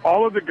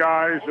all of the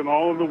guys and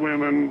all of the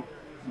women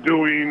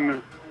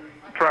doing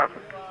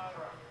traffic.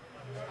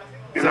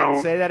 You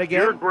know, say that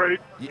again? You're great.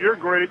 You're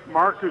great.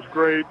 Mark is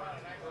great.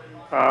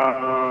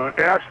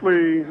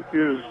 Ashley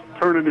is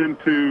turning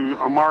into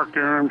a Mark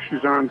Aram.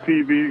 She's on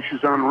TV.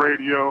 She's on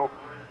radio.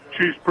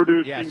 She's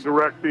producing, Yes.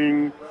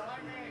 directing.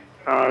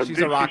 She's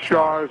a rock DC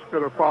Shaw is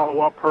going to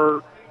follow up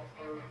her.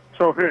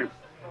 So, hey,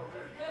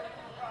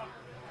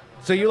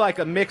 So you like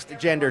a mixed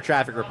gender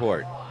traffic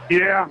report?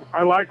 yeah,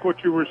 I like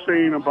what you were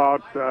saying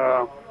about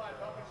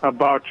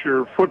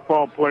your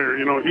football player.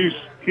 You know,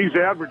 he's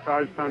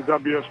advertised on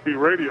WSB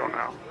Radio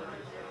now.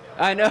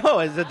 I know.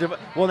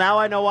 Well, now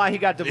I know why he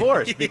got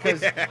divorced,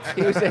 because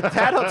he was at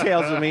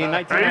Tattletales with me in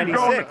And he's going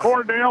to 1996.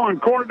 Cordell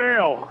and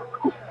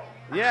Cordell.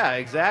 Yeah,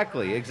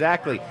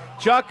 exactly.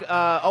 Chuck,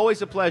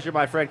 always a pleasure,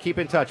 my friend. Keep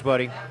in touch,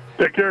 buddy.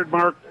 Take care,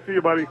 Mark. See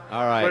you, buddy.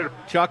 All right. Later.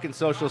 Chuck and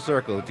Social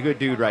Circle. It's a good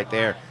dude right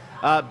there.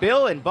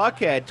 Bill in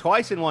Buckhead,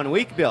 twice in 1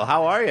 week. Bill,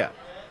 how are you?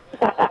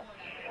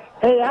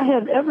 Hey, I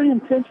had every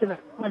intention of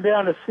coming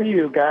down to see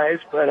you guys,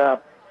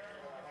 but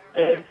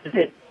it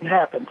didn't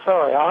happen.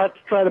 Sorry, I'll have to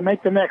try to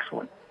make the next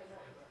one.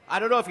 I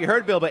don't know if you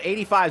heard, Bill, but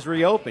 85's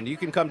reopened. You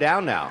can come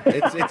down now.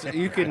 It's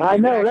you can. I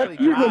you know can that's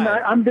actually usually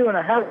drive. I'm doing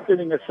a house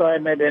sitting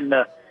assignment in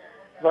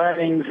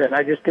Vinings, and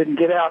I just didn't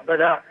get out.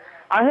 But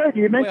I heard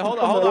you Wait, mentioned hold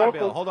from on, the Bill.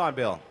 local. Hold on,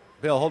 Bill.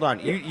 Bill, hold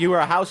on. You were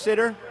a house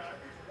sitter?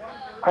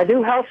 I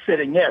do house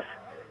sitting, yes.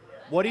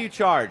 What do you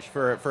charge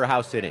for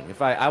house sitting?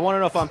 If I want to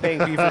know if I'm paying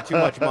you for too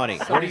much money.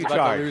 What do you Somebody's about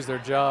charge? to lose their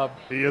job.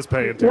 He is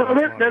paying too Well,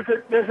 much money.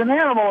 there's an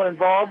animal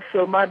involved.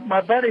 So my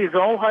buddy is an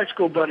old high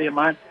school buddy of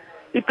mine.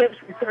 He pays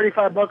me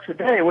 $35 a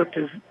day, which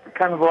is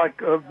kind of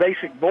like a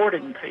basic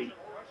boarding fee.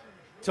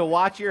 To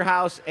watch your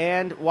house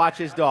and watch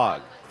his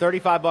dog.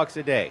 $35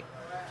 a day.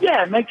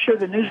 Yeah, make sure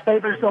the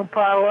newspapers don't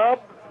pile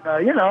up.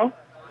 You know.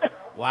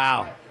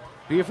 Wow.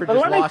 Buford But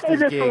just let me lost say his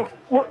this gig. real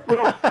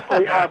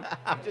quickly,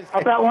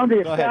 about one of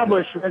the Go ahead,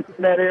 establishments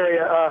in that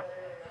area.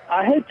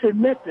 I hate to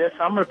admit this.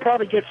 I'm going to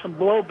probably get some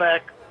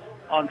blowback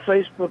on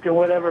Facebook and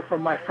whatever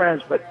from my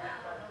friends, but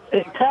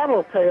in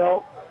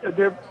Tattletale,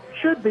 there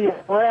should be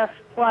a brass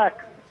plaque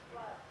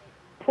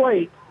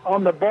plate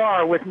on the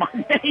bar with my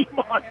name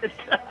on it.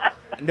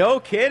 No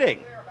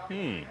kidding.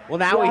 Well,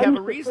 now Yeah, we I have a used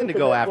to reason to think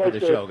go of that after the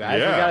place show, as- guys.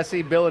 Yeah. We got to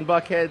see Bill and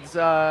Buckhead's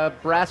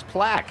brass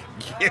plaque.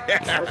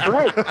 That's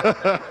right.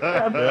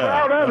 I'm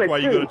proud of That's it, why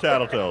you too. go to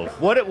Tattletales.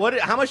 What?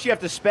 How much do you have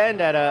to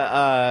spend at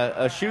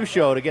a shoe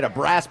show to get a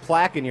brass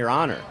plaque in your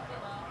honor?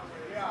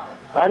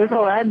 I don't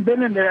know. I hadn't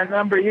been in there a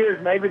number of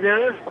years. Maybe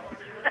there is.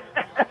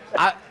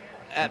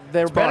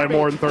 There It's better probably be-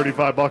 more than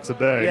 $35 a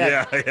day.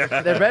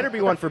 Yeah, there better be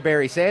one for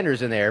Barry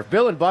Sanders in there. If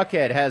Bill and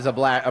Buckhead has a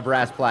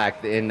brass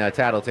plaque in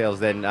Tattletales,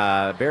 then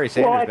Barry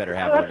Sanders better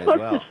have one as let's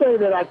well. just say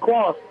that I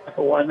qualify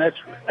for one. That's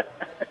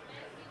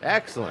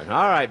Excellent.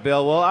 All right,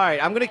 Bill. Well, all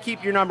right. I'm going to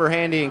keep your number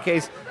handy in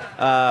case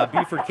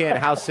Buford can't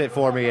house sit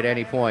for me at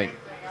any point.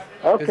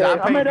 'Cause okay. I'm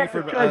I paying might have to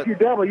Buford, charge you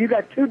double. You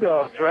got 2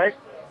 dogs, right?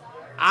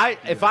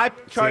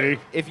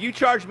 If you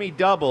charge me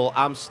double,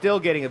 I'm still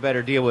getting a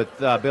better deal with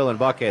Bill and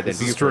Buckhead than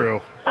This is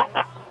Buford.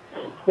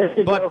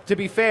 true. But to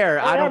be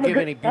fair, I don't give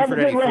any Buford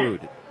any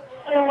food.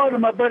 I don't want to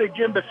my buddy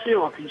Jim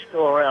Basile if he's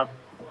still around.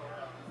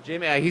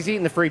 Jimmy, he's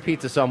eating the free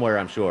pizza somewhere,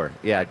 I'm sure.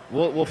 Yeah,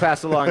 we'll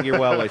pass along your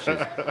well wishes.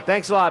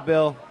 Thanks a lot,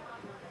 Bill.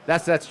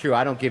 That's true.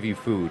 I don't give you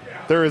food.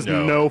 There is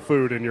no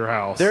food in your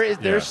house.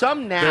 There's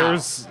some now.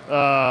 There's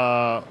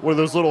one of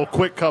those little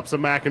quick cups of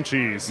mac and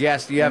cheese.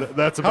 Yes, you have.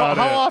 That's about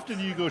How it. often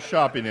do you go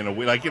shopping in a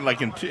week?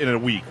 Like in a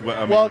week?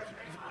 I mean, Well,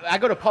 I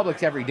go to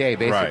Publix every day,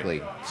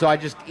 basically. So I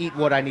just eat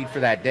what I need for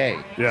that day.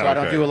 Yeah, so I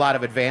don't okay. do a lot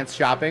of advanced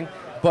shopping.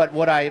 But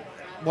when I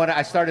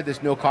started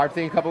this no carb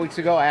thing a couple weeks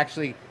ago, I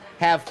actually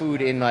have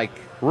food in like.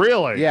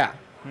 Really? Yeah.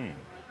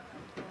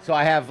 So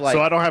I have like.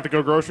 So I don't have to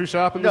go grocery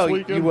shopping No, this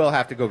weekend? you will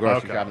have to go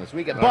grocery Okay. shopping this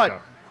weekend. Okay.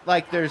 But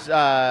like, there's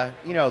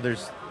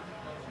there's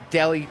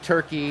deli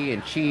turkey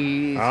and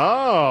cheese.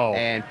 Oh.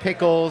 And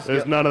pickles.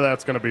 There's none of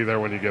that's going to be there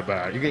when you get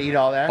back. You're gonna eat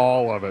all that?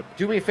 All of it.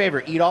 Do me a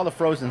favor, eat all the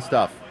frozen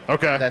stuff.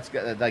 Okay. That's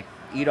like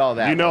eat all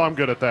that. You know I'm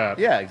good at that.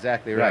 Yeah,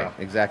 exactly right.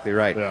 Yeah. Exactly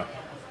right. Yeah.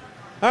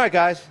 All right,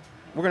 guys.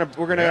 We're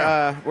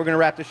gonna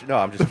wrap this. No,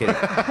 I'm just kidding.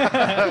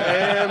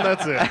 And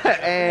that's it.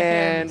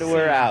 And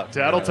we're out.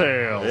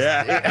 Tattletales.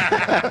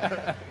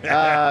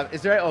 Yeah.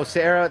 Is there? Oh,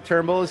 Sarah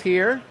Turnbull is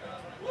here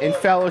in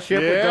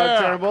fellowship with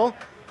Doug Yeah. Turnbull.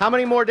 How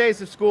many more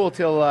days of school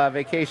till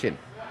vacation?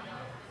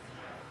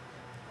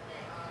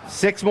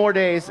 6 more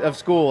days of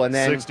school, and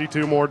then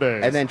 62 more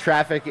days. And then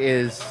traffic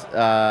is.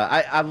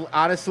 I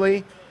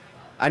honestly,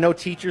 I know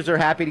teachers are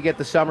happy to get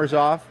the summers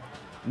off.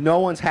 No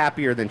one's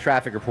happier than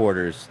traffic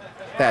reporters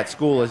that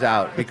school is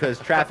out because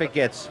traffic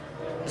gets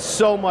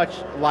so much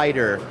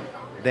lighter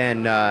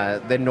than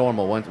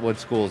normal when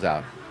school's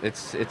out.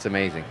 It's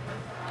amazing.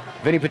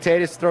 Vinny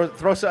Potatoes,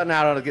 throw something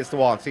out against the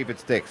wall and see if it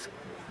sticks.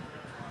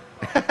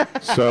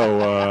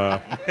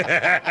 So,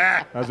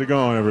 how's it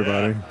going,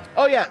 everybody?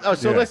 Oh yeah. Oh,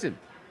 so Yeah. listen,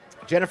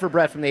 Jennifer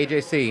Brett from the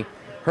AJC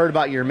heard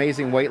about your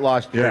amazing weight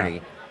loss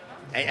journey.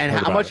 And Heard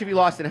how about much it. have you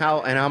lost in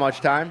how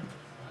much time?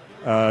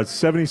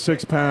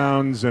 76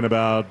 pounds in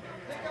about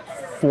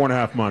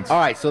 4.5 months. All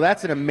right, so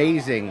that's an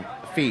amazing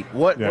feat.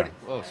 Yeah.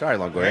 Oh, sorry,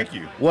 Longoria. Thank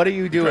you. What are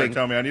you You trying doing? to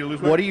tell me I need to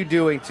lose weight? What are you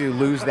doing to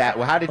lose that?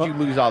 Well, how did you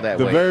lose all that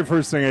The weight? very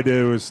first thing I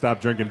did was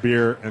stop drinking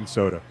beer and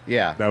soda.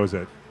 Yeah. That was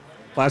it.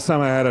 Last time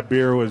I had a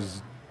beer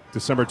was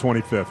December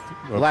 25th.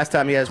 The last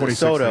time he has a 2016.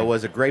 soda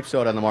was a grape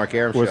soda on the Mark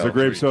Arum Was show. the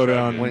grape soda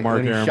on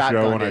Mark he Arum show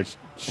shotgunned when I it.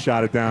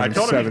 shot it down I in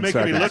told him 7 he's making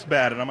seconds. me look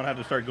bad, and I'm gonna have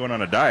to start going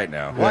on a diet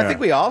now. Well, I Yeah. think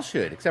we all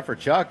should, except for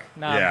Chuck.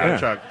 Nah, Yeah, I'm good.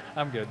 Chuck.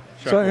 I'm good.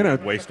 Chuck So, you will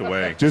know, waste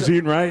away. Just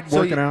eating right,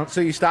 working out.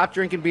 So you stopped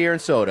drinking beer and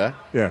soda.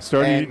 Yeah,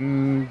 started and-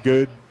 eating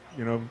good,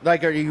 you know.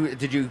 Like,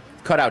 did you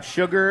cut out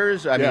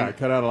sugars? I I mean,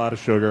 cut out a lot of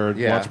sugar,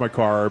 Yeah. watch my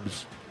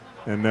carbs,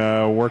 and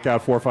work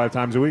out 4 or 5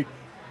 times a week.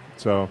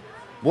 So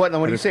when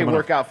and you it's say coming up.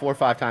 work out 4 or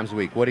 5 times a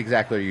week, what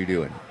exactly are you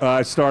doing?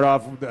 I start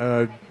off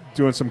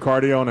doing some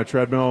cardio on a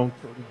treadmill,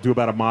 do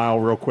about a mile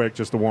real quick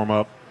just to warm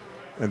up,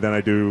 and then I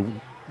do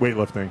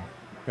weightlifting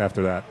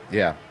after that.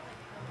 Yeah.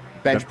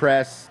 Bench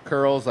press,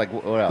 curls, like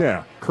what else?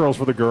 Yeah, curls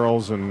for the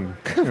girls and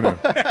you know.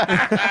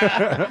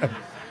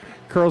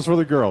 curls for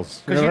the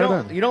girls. Because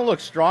Yeah, you don't look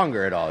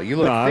stronger at all. You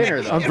look No,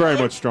 thinner. though. I'm very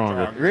much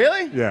stronger.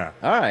 Really? Yeah.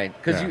 All right.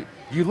 Because Yeah.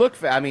 you look.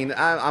 I mean,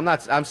 I'm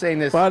not. I'm saying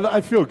this. But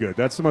I feel good.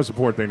 That's the most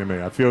important thing to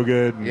me. I feel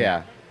good. and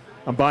Yeah.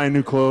 I'm buying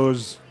new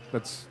clothes.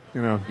 That's,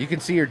 you know. You can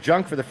see your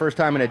junk for the first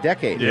time in a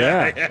decade.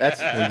 Yeah. That's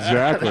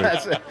Exactly.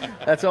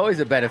 That's always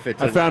a benefit.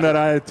 To I found out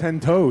I had 10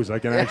 toes. I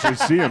can actually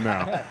see them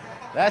now.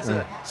 That's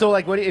Yeah. so.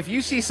 Like, if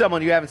you see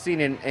someone you haven't seen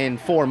in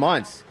 4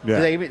 months, Yeah.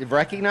 do they even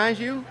recognize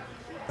you?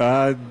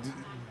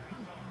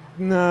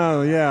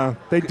 No, yeah,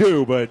 they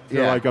do, but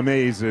they're Yeah. like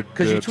amazed at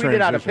Because the you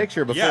tweeted out a transition.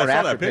 picture before and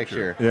after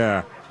picture.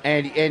 Yeah,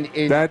 And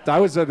that I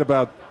was at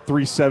about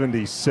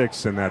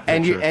 376 in that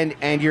picture.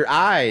 and your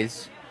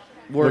eyes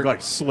Look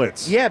like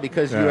slits. Yeah,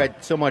 because you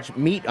had so much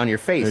meat on your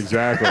face.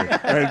 Exactly.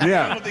 I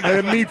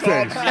had a meat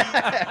face. I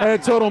had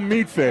a total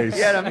meat face.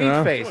 You had a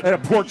meat face. I had a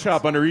pork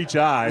chop under each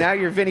eye. Now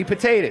you're Vinny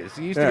Potatoes.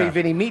 You used to be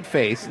Vinny Meat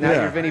Face. Now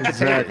you're Vinny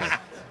Potatoes.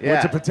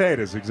 Went to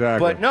potatoes,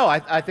 exactly. But no,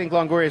 I think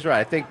Longoria's right.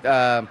 I think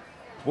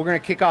we're going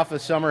to kick off a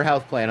summer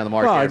health plan on the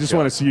Mark Arum I just Show.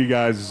 want to see you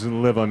guys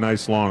live a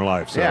nice, long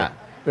life. So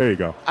there you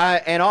go.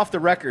 And off the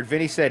record,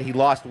 Vinny said he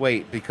lost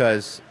weight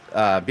because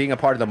being a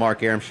part of the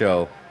Mark Arum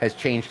Show has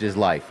changed his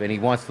life, and he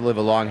wants to live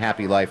a long,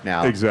 happy life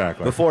now.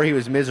 Exactly. Before he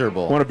was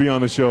miserable. Want to be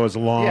on the show as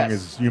long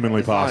as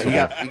humanly possible.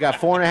 You got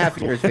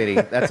 4.5 years, Vinny.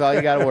 That's all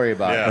you got to worry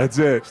about. Yeah. That's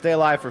it. Stay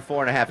alive for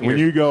 4.5 years. When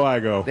you go, I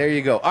go. There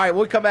you go. All right,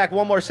 we'll come back.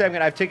 One more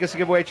segment. I have tickets to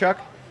give away, Chuck?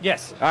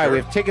 Yes. All right, we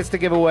have tickets to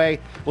give away.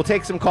 We'll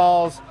take some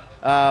calls.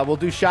 We'll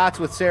do shots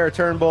with Sarah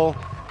Turnbull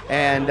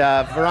and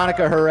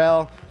Veronica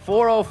Harrell.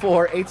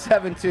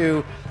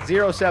 404-872-0750,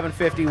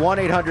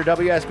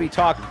 1-800-WSB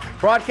Talk.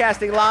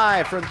 Broadcasting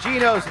live from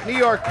Gino's New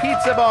York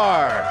Pizza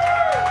Bar,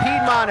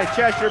 Piedmont at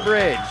Cheshire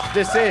Bridge.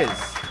 This is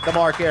the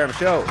Mark Arum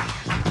Show.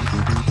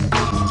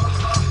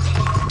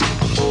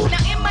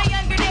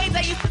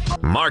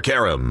 Mark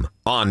Arum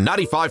on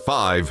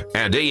 95.5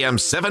 and AM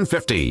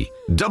 750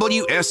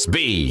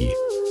 WSB.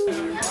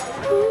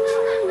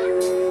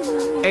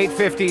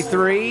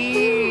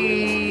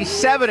 8:53,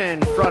 7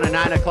 in front of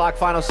 9 o'clock.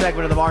 Final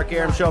segment of the Mark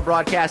Arum Show,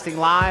 broadcasting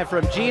live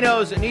from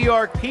Gino's New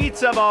York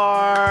Pizza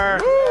Bar,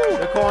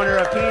 the corner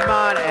of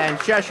Piedmont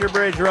and Cheshire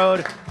Bridge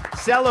Road,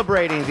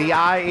 celebrating the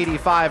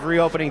I-85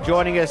 reopening.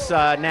 Joining us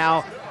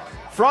now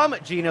from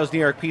Gino's New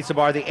York Pizza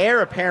Bar, the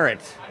heir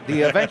apparent,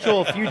 the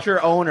eventual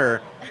future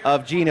owner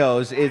of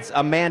Gino's. It's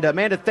Amanda.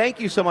 Amanda, thank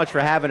you so much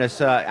for having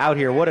us out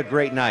here. What a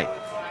great night.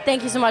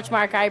 Thank you so much,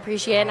 Mark. I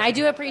appreciate it. And I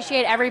do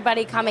appreciate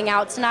everybody coming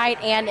out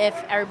tonight. And if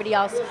everybody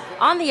else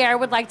on the air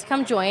would like to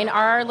come join,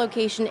 our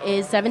location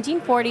is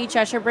 1740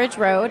 Cheshire Bridge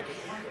Road.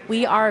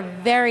 We are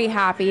very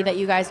happy that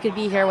you guys could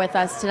be here with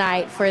us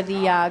tonight for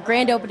the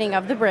grand opening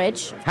of the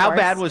bridge. How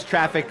bad was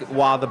traffic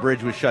while the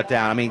bridge was shut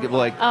down? I mean,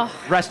 like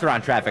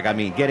restaurant traffic,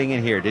 getting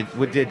in here. Did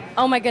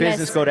oh my goodness.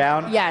 business go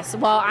down? Yes.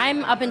 Well,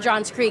 I'm up in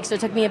Johns Creek, so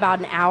it took me about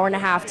an hour and a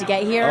half to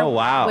get here. Oh,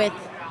 wow. With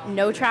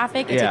no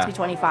traffic, it takes me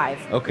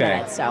 25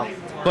 minutes. So,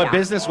 but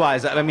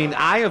business-wise,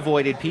 I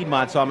avoided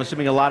Piedmont, so I'm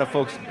assuming a lot of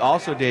folks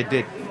also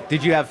did.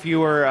 Did you have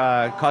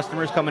fewer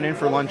customers coming in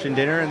for lunch and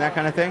dinner and that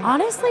kind of thing?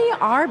 Honestly,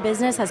 our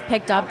business has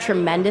picked up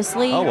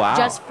tremendously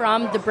just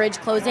from the bridge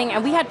closing.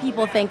 And we had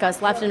people thank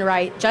us left and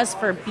right just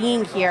for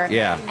being here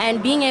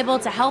and being able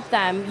to help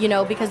them,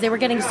 because they were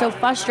getting so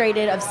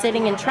frustrated of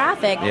sitting in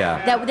traffic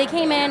that they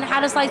came in,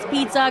 had a sliced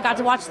pizza, got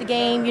to watch the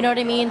game, you know what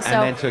I mean?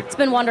 So it's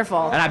been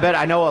wonderful. And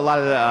I know a lot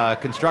of the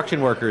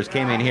construction workers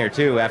came in here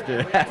too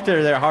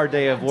after their hard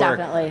day of work.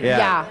 Definitely,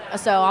 yeah.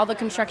 So all the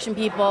construction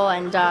people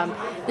and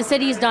the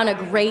city's done a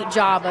great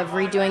job of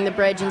redoing the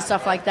bridge and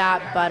stuff like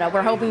that, but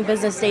we're hoping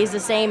business stays the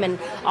same and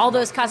all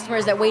those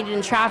customers that waited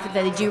in traffic,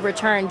 that they do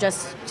return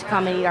just to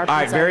come and eat our pizza.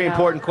 All right, very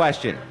important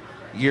question.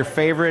 Your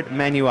favorite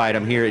menu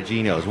item here at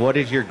Gino's. What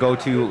is your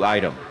go-to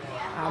item?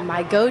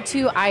 My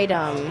go-to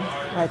item,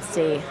 let's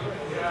see.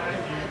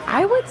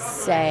 I would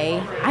say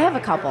I have a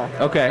couple.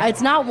 Okay.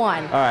 It's not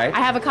one. All right. Uh, I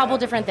have a couple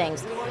different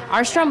things.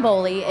 Our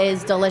stromboli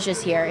is delicious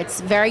here.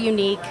 It's very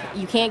unique.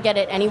 You can't get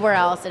it anywhere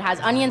else. It has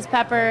onions,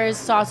 peppers,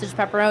 sausage,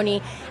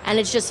 pepperoni, and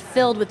it's just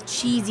filled with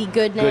cheesy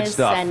goodness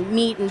and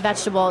meat and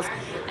vegetables.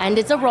 And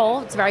it's a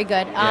roll. It's very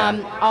good.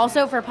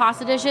 Also for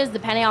pasta dishes, the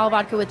penne alla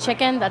vodka with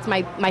chicken. That's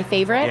my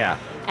favorite. Yeah.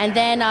 And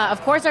then,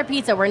 of course, our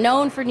pizza. We're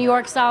known for New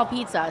York-style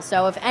pizza.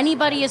 So if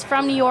anybody is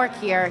from New York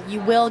here,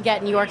 you will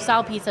get New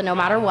York-style pizza no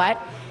matter what.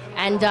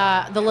 And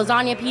the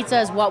lasagna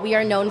pizza is what we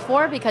are known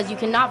for, because you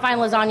cannot find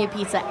lasagna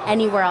pizza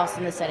anywhere else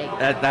in the city.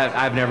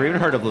 I've never even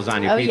heard of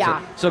lasagna pizza.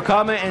 Yeah. So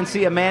come and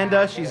see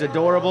Amanda. She's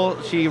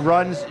adorable. She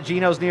runs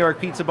Gino's New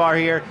York Pizza Bar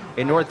here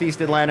in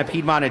Northeast Atlanta,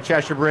 Piedmont and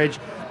Cheshire Bridge.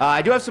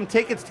 I do have some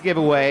tickets to give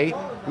away.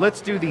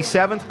 Let's do the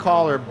 7th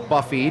caller,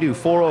 Buffy, to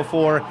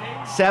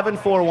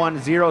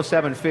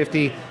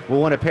 404-741-0750.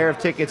 We'll win a pair of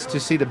tickets to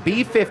see the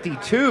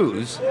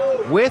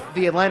B-52s with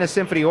the Atlanta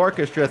Symphony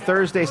Orchestra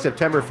Thursday,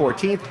 September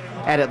 14th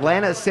at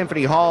Atlanta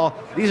Symphony Hall.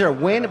 These are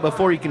win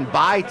before you can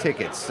buy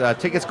tickets.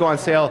 Tickets go on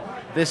sale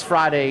this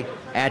Friday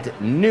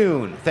at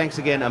noon. Thanks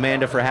again,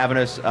 Amanda, for having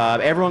us.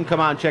 Everyone come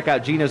out and check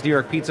out Gino's New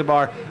York Pizza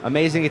Bar.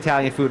 Amazing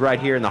Italian food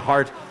right here in the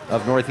heart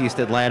of Northeast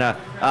Atlanta.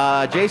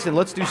 Jason,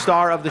 let's do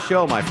star of the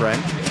show, my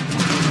friend.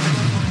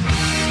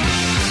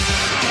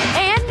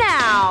 And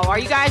now, are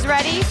you guys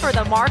ready for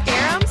the Mark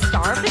Arum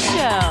star of the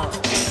show?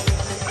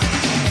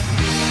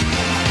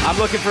 I'm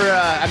looking for,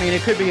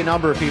 it could be a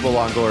number of people,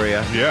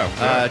 Longoria.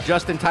 Yeah.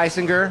 Justin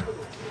Tysinger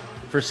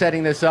for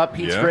setting this up.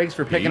 Pete Spriggs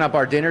for picking up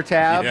our dinner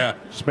tab. Yeah.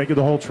 Just make it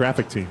the whole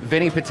traffic team.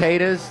 Vinny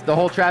Potatoes, the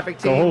whole traffic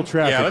team. The whole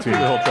traffic team.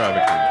 The whole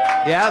traffic team.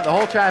 Yeah, the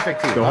whole traffic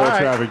team. The whole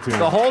traffic team.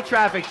 The whole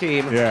traffic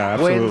team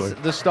wins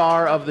the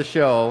star of the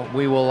show.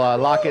 We will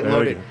lock it and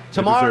load it.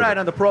 Tomorrow night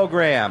on the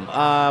program,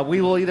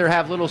 we will either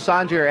have Little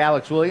Sanjay or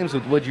Alex Williams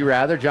with Would You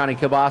Rather. Johnny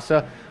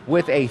Kibasa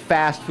with a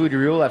fast food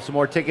review. We'll have some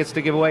more tickets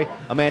to give away.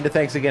 Amanda,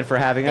 thanks again for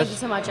having us. Thank you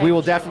so much. We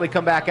will definitely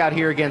come back out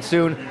here again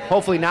soon.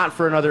 Hopefully not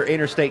for another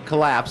interstate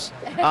collapse.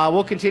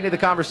 We'll continue the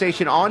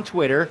conversation on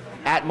Twitter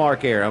at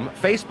Mark Arum,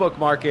 Facebook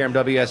Mark Arum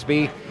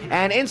WSB,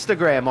 and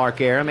Instagram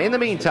Mark Arum. In the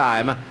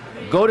meantime,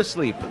 go to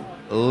sleep,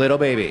 little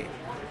baby.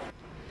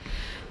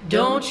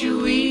 Don't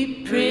you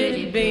weep,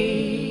 pretty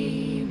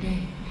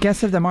baby.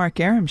 Guests of the Mark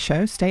Arum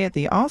Show stay at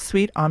the All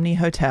Suite Omni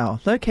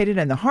Hotel, located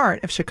in the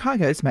heart of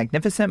Chicago's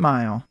Magnificent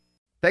Mile.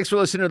 Thanks for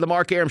listening to the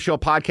Mark Arum Show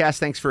podcast.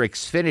 Thanks for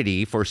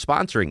Xfinity for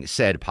sponsoring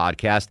said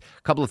podcast.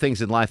 A couple of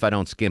things in life I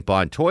don't skimp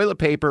on. Toilet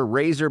paper,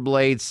 razor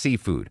blades,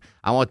 seafood.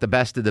 I want the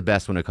best of the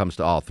best when it comes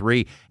to all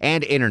three.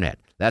 And internet.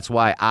 That's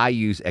why I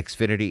use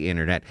Xfinity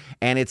Internet.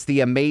 And it's the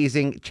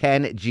amazing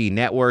 10G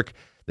network.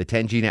 The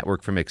 10G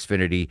network from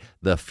Xfinity,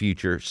 the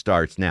future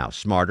starts now.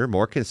 Smarter,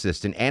 more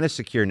consistent, and a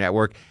secure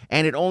network,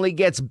 and it only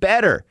gets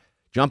better.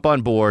 Jump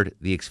on board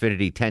the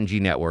Xfinity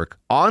 10G network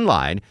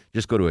online.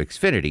 Just go to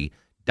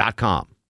Xfinity.com.